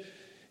years in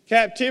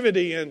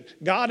captivity, and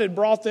God had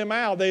brought them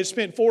out. They had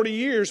spent 40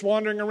 years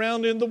wandering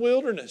around in the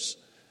wilderness.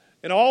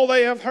 And all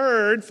they have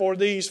heard for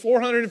these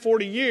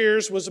 440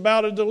 years was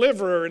about a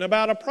deliverer and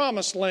about a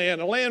promised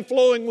land, a land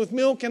flowing with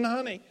milk and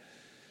honey.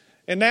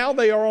 And now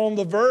they are on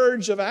the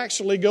verge of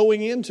actually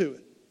going into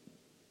it.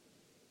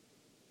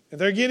 And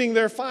they're getting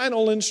their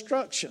final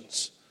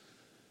instructions.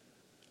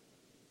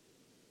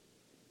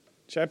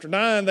 Chapter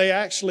 9, they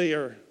actually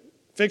are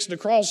fixing to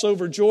cross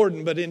over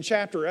Jordan, but in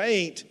chapter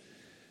 8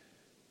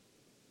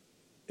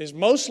 is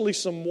mostly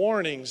some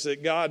warnings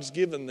that God's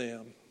given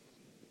them.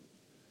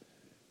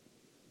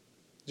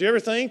 Did you ever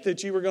think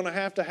that you were going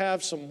to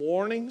have some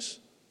warnings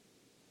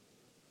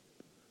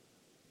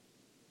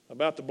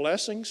about the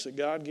blessings that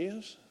God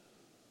gives?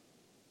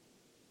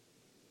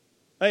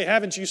 Hey,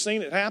 haven't you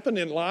seen it happen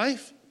in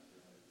life?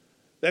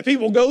 That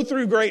people go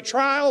through great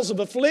trials of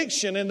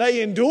affliction and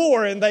they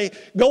endure and they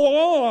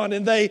go on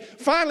and they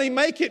finally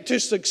make it to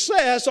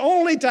success,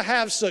 only to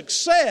have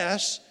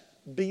success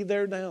be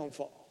their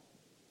downfall.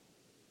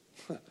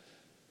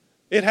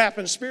 It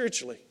happens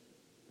spiritually.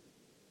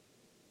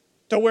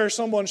 To where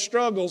someone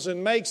struggles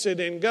and makes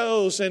it and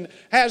goes and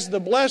has the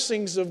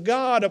blessings of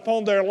God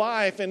upon their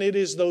life, and it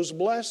is those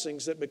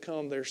blessings that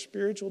become their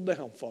spiritual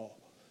downfall.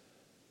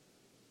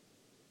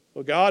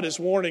 Well, God is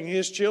warning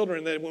His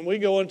children that when we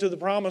go into the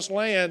promised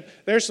land,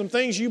 there's some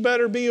things you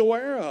better be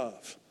aware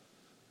of.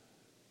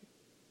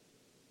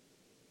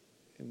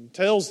 And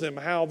tells them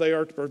how they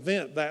are to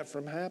prevent that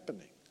from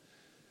happening.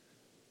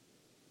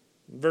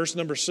 Verse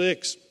number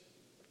 6,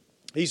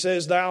 he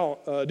says,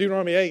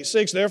 Deuteronomy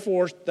 8:6,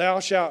 "Therefore thou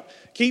shalt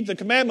keep the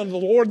commandment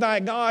of the Lord thy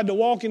God to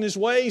walk in His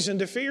ways and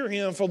to fear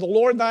Him, for the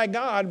Lord thy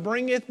God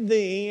bringeth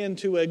thee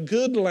into a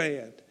good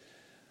land,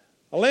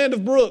 a land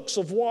of brooks,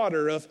 of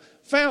water, of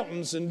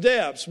fountains and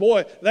depths."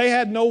 Boy, they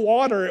had no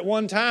water at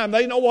one time.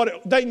 They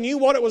knew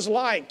what it was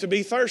like to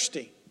be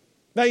thirsty.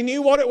 They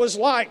knew what it was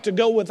like to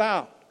go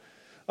without.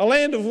 A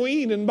land of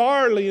wheat and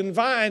barley and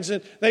vines.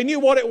 And they knew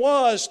what it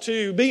was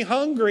to be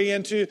hungry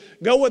and to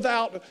go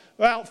without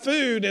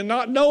food and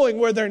not knowing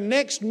where their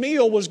next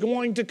meal was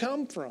going to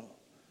come from.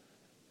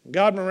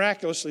 God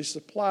miraculously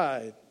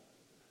supplied.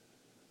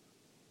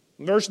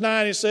 In verse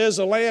 9 it says,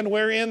 a land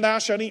wherein thou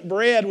shalt eat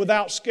bread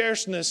without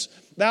scarceness.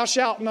 Thou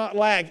shalt not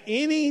lack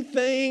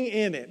anything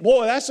in it.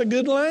 Boy, that's a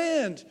good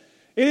land.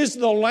 It is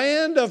the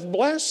land of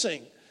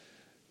blessing.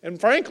 And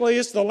frankly,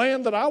 it's the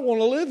land that I want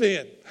to live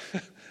in.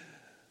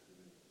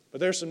 But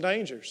there's some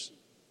dangers.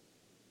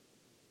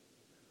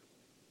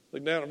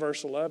 Look down at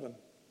verse 11.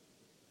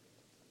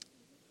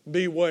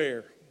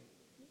 Beware,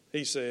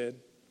 he said,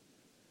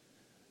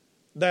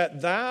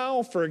 that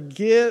thou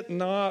forget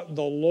not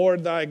the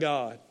Lord thy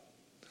God.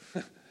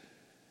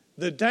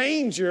 The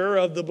danger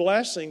of the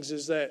blessings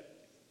is that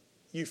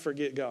you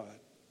forget God.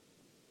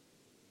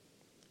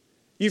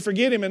 You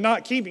forget Him in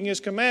not keeping His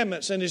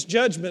commandments and His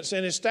judgments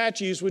and His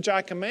statutes, which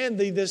I command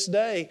thee this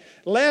day,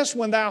 lest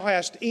when thou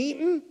hast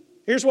eaten,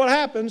 here's what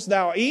happens,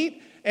 thou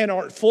eat and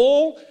art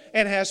full,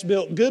 and hast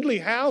built goodly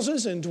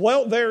houses and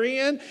dwelt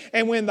therein,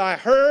 and when thy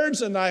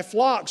herds and thy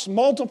flocks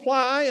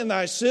multiply, and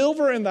thy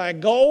silver and thy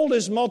gold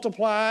is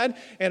multiplied,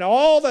 and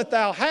all that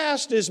thou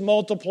hast is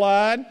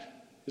multiplied.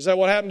 Is that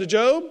what happened to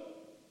Job?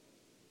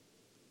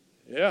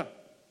 Yeah.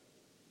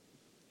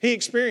 He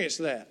experienced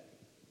that.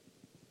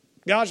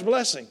 God's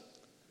blessing.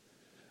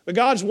 But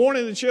God's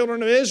warning the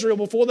children of Israel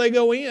before they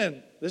go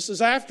in. This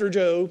is after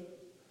Job.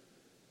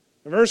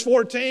 In verse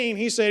 14,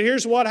 he said,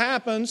 here's what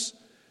happens.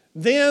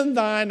 Then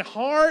thine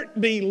heart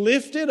be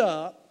lifted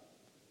up,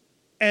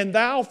 and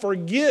thou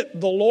forget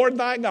the Lord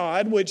thy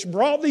God, which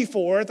brought thee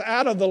forth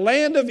out of the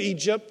land of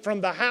Egypt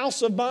from the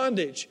house of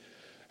bondage,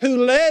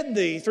 who led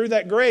thee through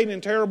that great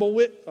and terrible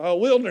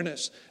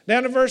wilderness.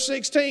 Down to verse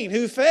 16,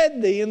 who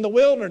fed thee in the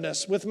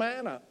wilderness with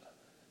manna.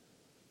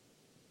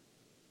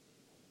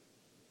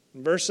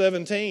 In verse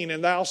 17,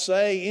 and thou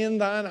say in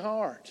thine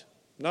heart,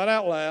 not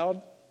out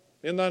loud,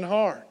 in thine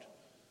heart,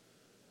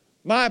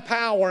 my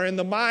power and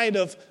the might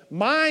of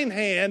mine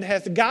hand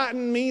hath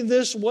gotten me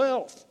this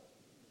wealth.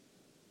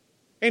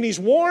 And he's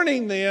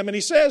warning them, and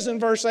he says in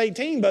verse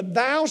 18, but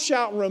thou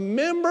shalt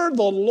remember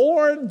the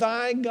Lord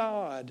thy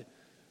God,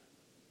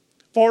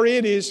 for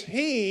it is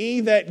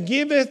He that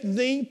giveth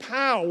thee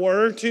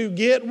power to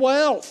get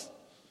wealth.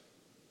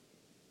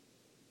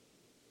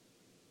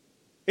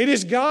 It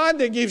is God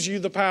that gives you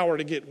the power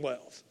to get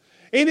wealth.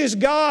 It is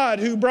God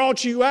who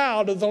brought you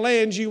out of the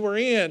land you were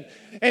in.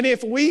 And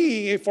if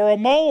we, for a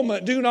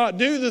moment, do not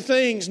do the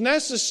things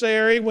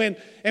necessary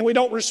and we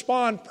don't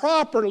respond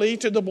properly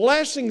to the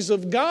blessings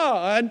of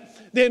God,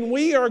 then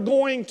we are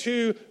going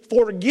to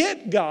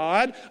forget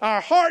God.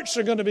 Our hearts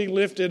are going to be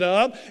lifted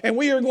up, and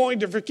we are going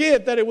to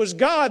forget that it was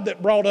God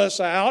that brought us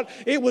out.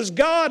 It was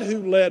God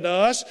who led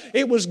us.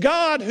 It was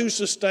God who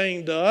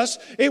sustained us.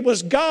 It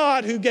was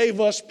God who gave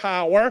us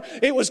power.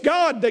 It was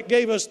God that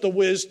gave us the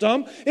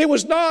wisdom. It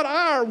was not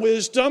our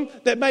wisdom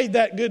that made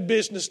that good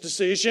business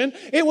decision.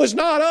 It was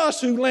not us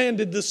who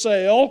landed the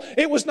sale.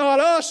 It was not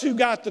us who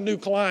got the new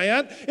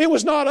client. It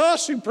was not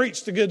us who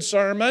preached the good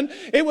sermon.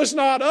 It was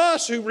not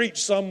us who reached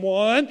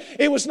someone.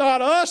 It was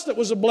not us that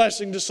was a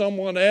blessing to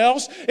someone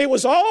else. It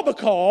was all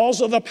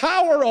because of the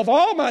power of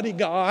Almighty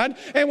God.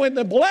 And when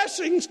the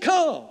blessings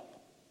come,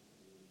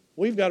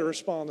 we've got to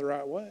respond the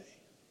right way.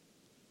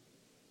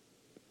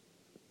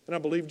 And I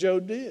believe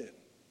Job did.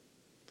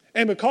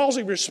 And because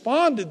he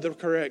responded the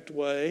correct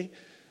way,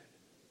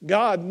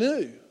 God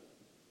knew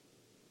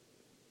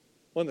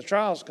when the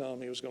trials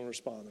come, he was going to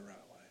respond the right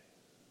way.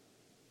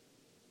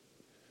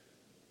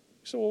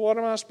 So, well, what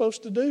am I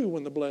supposed to do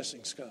when the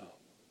blessings come?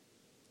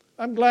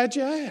 I'm glad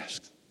you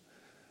asked.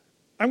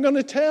 I'm going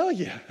to tell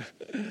you.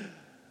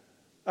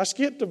 I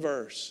skipped a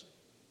verse.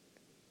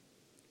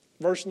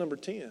 Verse number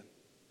 10.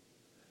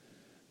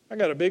 I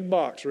got a big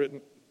box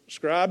written,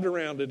 scribed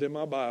around it in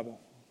my Bible.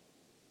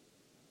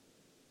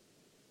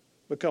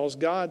 Because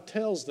God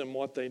tells them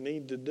what they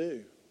need to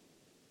do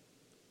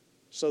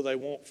so they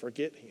won't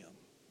forget Him.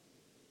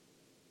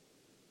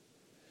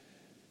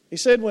 He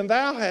said, when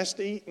thou hast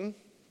eaten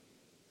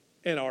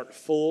and art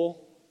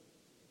full,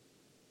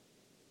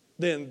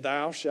 then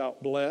thou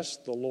shalt bless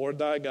the Lord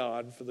thy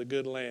God for the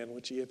good land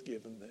which He hath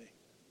given thee.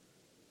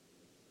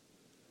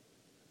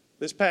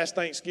 This past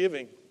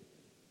Thanksgiving,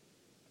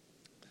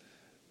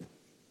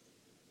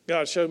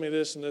 God showed me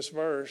this in this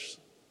verse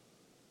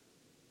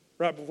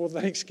right before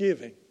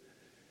Thanksgiving.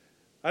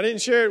 I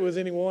didn't share it with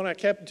anyone. I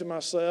kept it to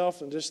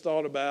myself and just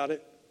thought about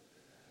it.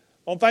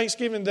 On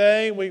Thanksgiving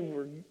Day, we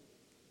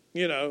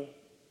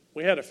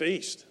had a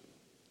feast.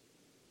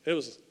 It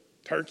was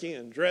turkey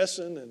and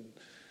dressing and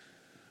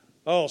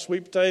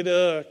sweet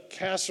potato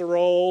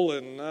casserole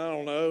and,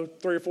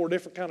 3 or 4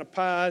 different kind of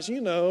pies.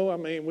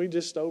 We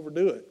just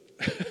overdo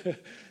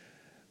it.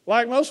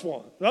 Like most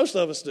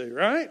of us do,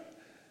 right?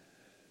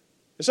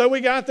 And so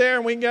we got there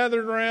and we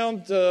gathered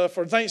around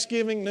for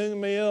Thanksgiving noon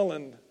meal,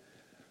 and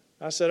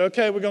I said,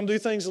 okay, we're going to do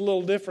things a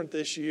little different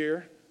this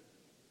year.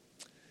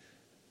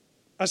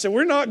 I said,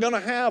 we're not going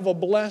to have a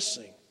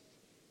blessing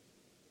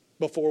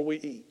before we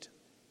eat.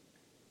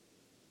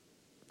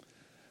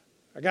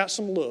 I got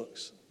some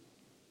looks.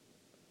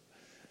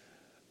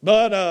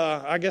 But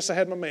I guess I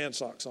had my man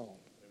socks on.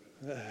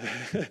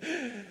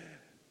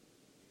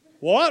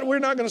 What? We're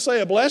not going to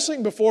say a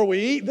blessing before we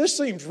eat? This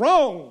seems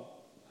wrong.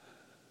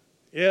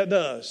 Yeah, it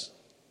does.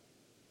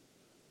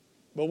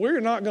 But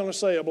we're not going to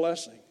say a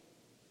blessing.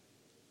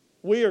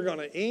 We are going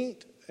to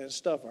eat and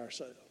stuff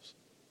ourselves.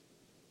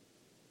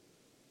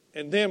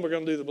 And then we're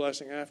going to do the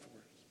blessing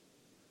afterwards.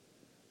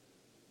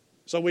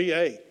 So we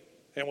ate,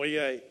 and we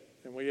ate,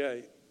 and we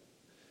ate.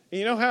 And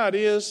you know how it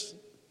is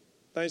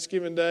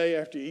Thanksgiving Day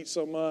after you eat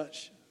so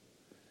much?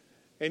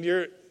 And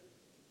you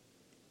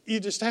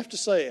just have to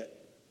say it.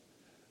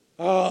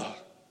 Oh,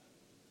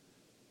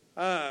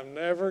 I'm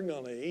never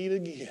going to eat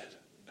again.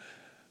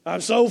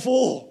 I'm so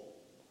full.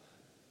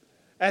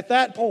 At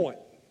that point,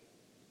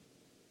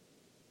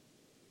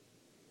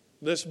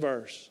 this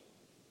verse,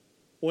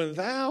 when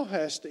thou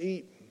hast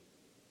eaten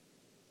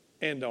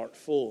and art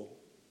full,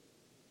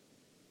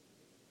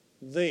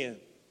 then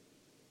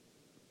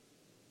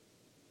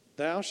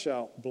thou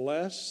shalt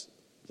bless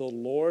the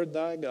Lord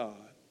thy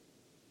God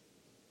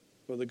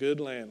for the good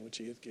land which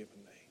he hath given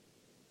thee.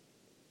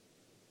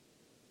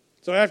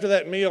 So after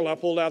that meal, I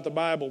pulled out the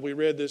Bible. We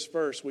read this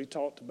verse. We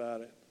talked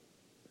about it.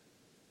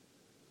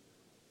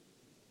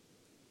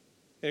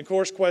 And of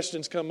course,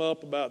 questions come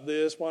up about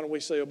this. Why don't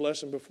we say a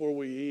blessing before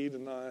we eat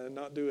and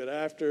not do it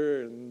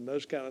after, and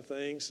those kind of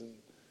things. And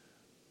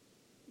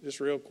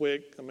just real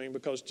quick,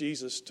 because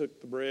Jesus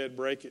took the bread,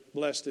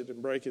 blessed it,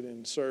 and break it,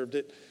 and served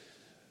it.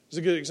 It's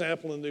a good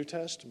example in the New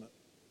Testament.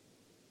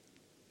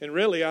 And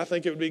really, I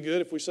think it would be good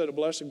if we said a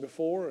blessing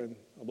before and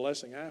a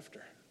blessing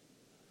after.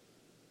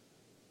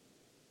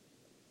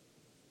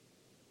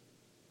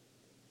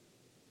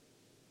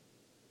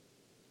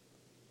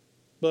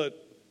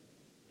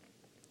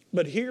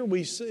 But here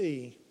we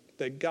see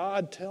that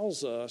God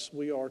tells us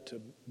we are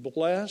to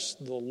bless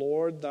the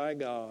Lord thy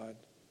God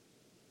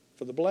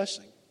for the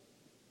blessing.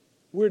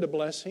 We're to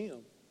bless him.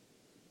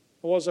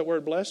 What does that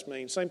word bless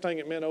mean? Same thing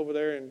it meant over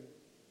there in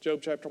Job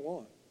chapter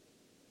 1.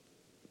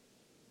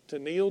 To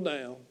kneel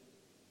down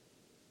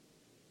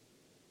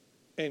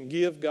and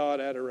give God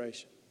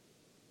adoration.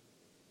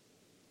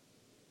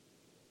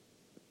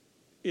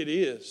 It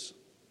is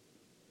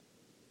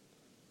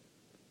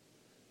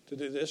to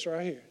do this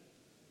right here.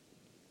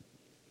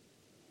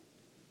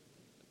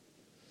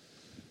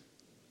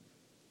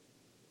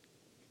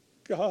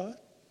 God,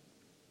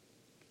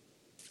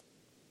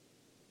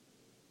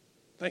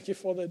 thank you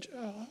for the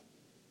job.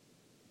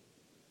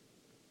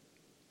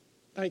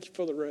 Thank you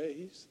for the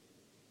raise.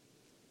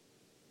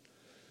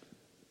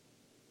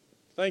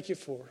 Thank you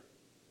for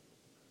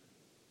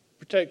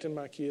protecting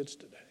my kids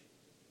today.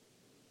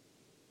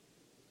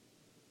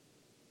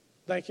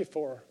 Thank you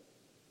for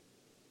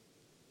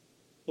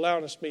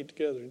allowing us to meet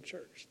together in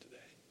church today.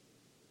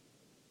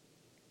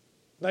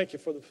 Thank you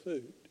for the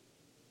food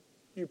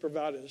you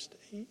provided us to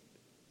eat.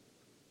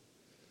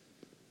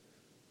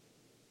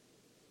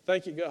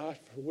 Thank you, God,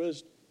 for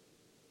wisdom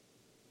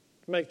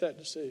to make that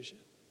decision.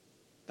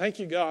 Thank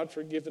you, God,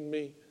 for giving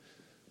me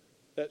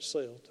that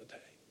sale today.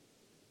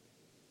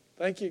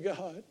 Thank you,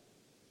 God,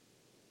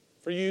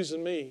 for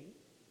using me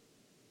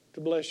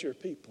to bless your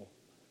people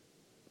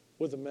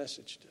with a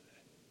message today.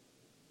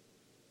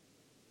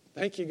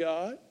 Thank you,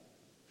 God,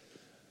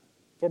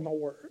 for my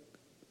work.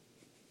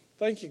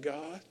 Thank you,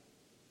 God,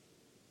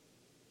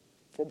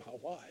 for my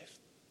wife.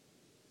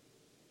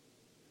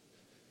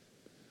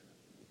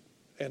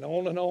 And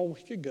on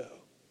we could go.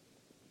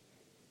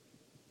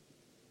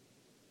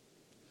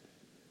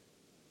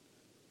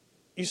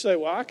 You say,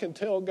 well, I can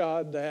tell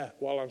God that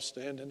while I'm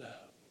standing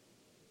up.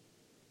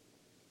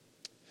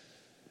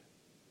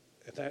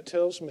 And that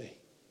tells me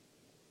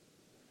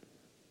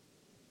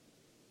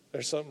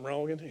there's something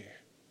wrong in here.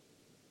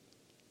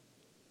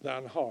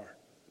 Thine heart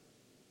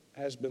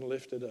has been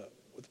lifted up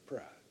with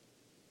pride.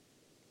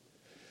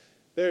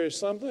 There is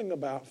something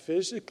about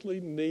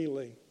physically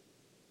kneeling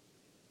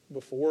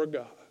before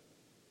God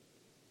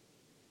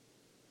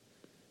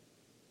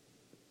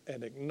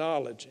and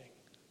acknowledging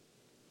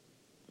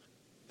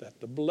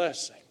that the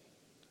blessing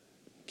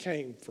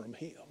came from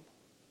him.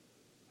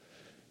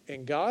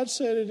 And God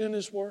said it in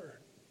his word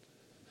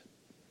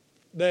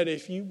that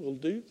if you will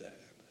do that,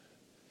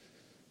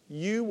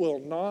 you will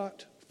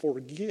not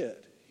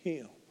forget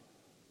him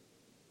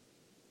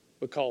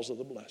because of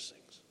the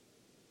blessings.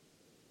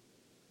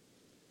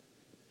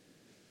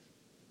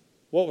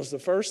 What was the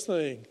first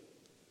thing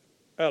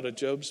out of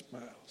Job's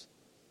mouth?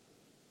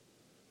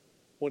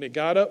 When he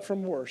got up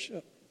from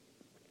worship,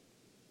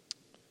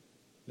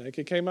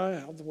 naked came I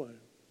out of the womb,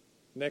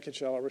 naked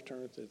shall I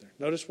return thither.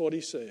 Notice what he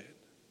said.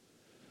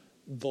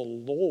 The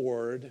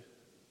Lord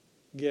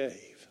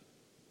gave.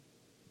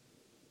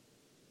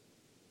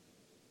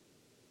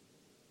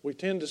 We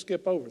tend to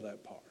skip over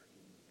that part.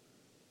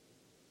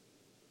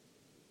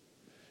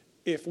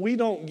 If we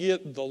don't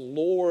get the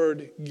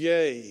Lord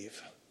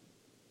gave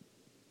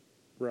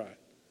right,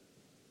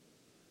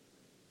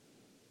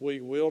 we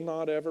will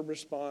not ever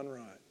respond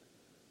right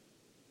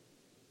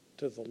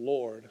to the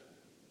Lord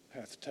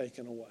hath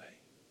taken away.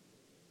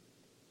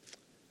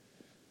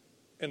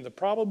 And the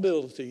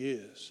probability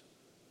is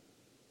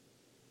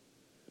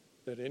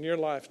that in your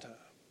lifetime,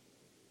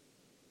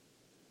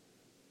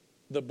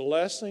 the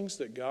blessings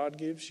that God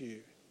gives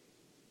you,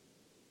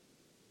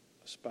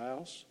 a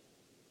spouse,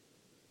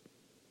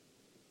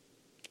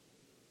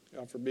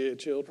 God forbid,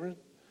 children,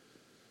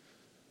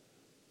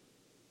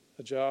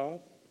 a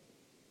job,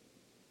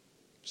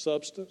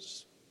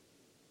 substance,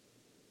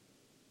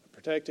 a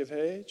protective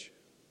hedge,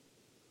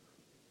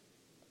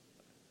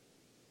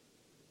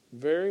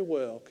 very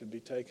well could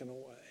be taken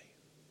away.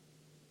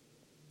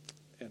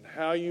 And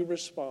how you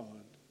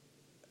respond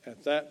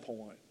at that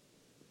point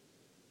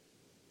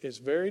is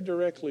very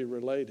directly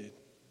related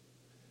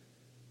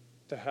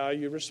to how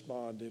you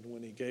responded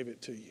when He gave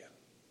it to you.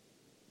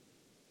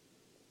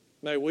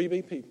 May we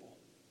be people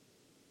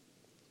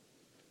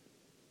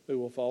who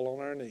will fall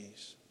on our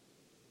knees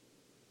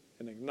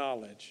and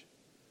acknowledge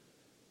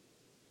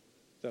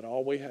that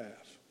all we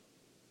have,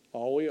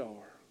 all we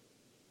are,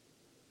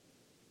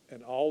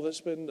 and all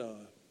that's been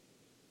done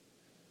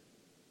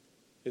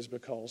is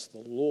because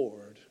the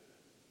Lord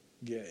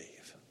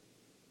gave.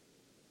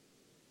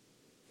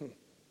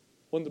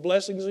 When the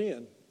blessings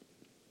end,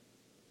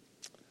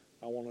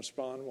 I want to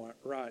respond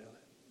right,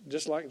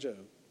 just like Job.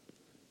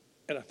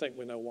 And I think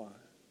we know why.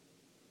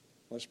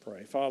 Let's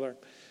pray. Father,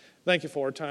 thank you for our time.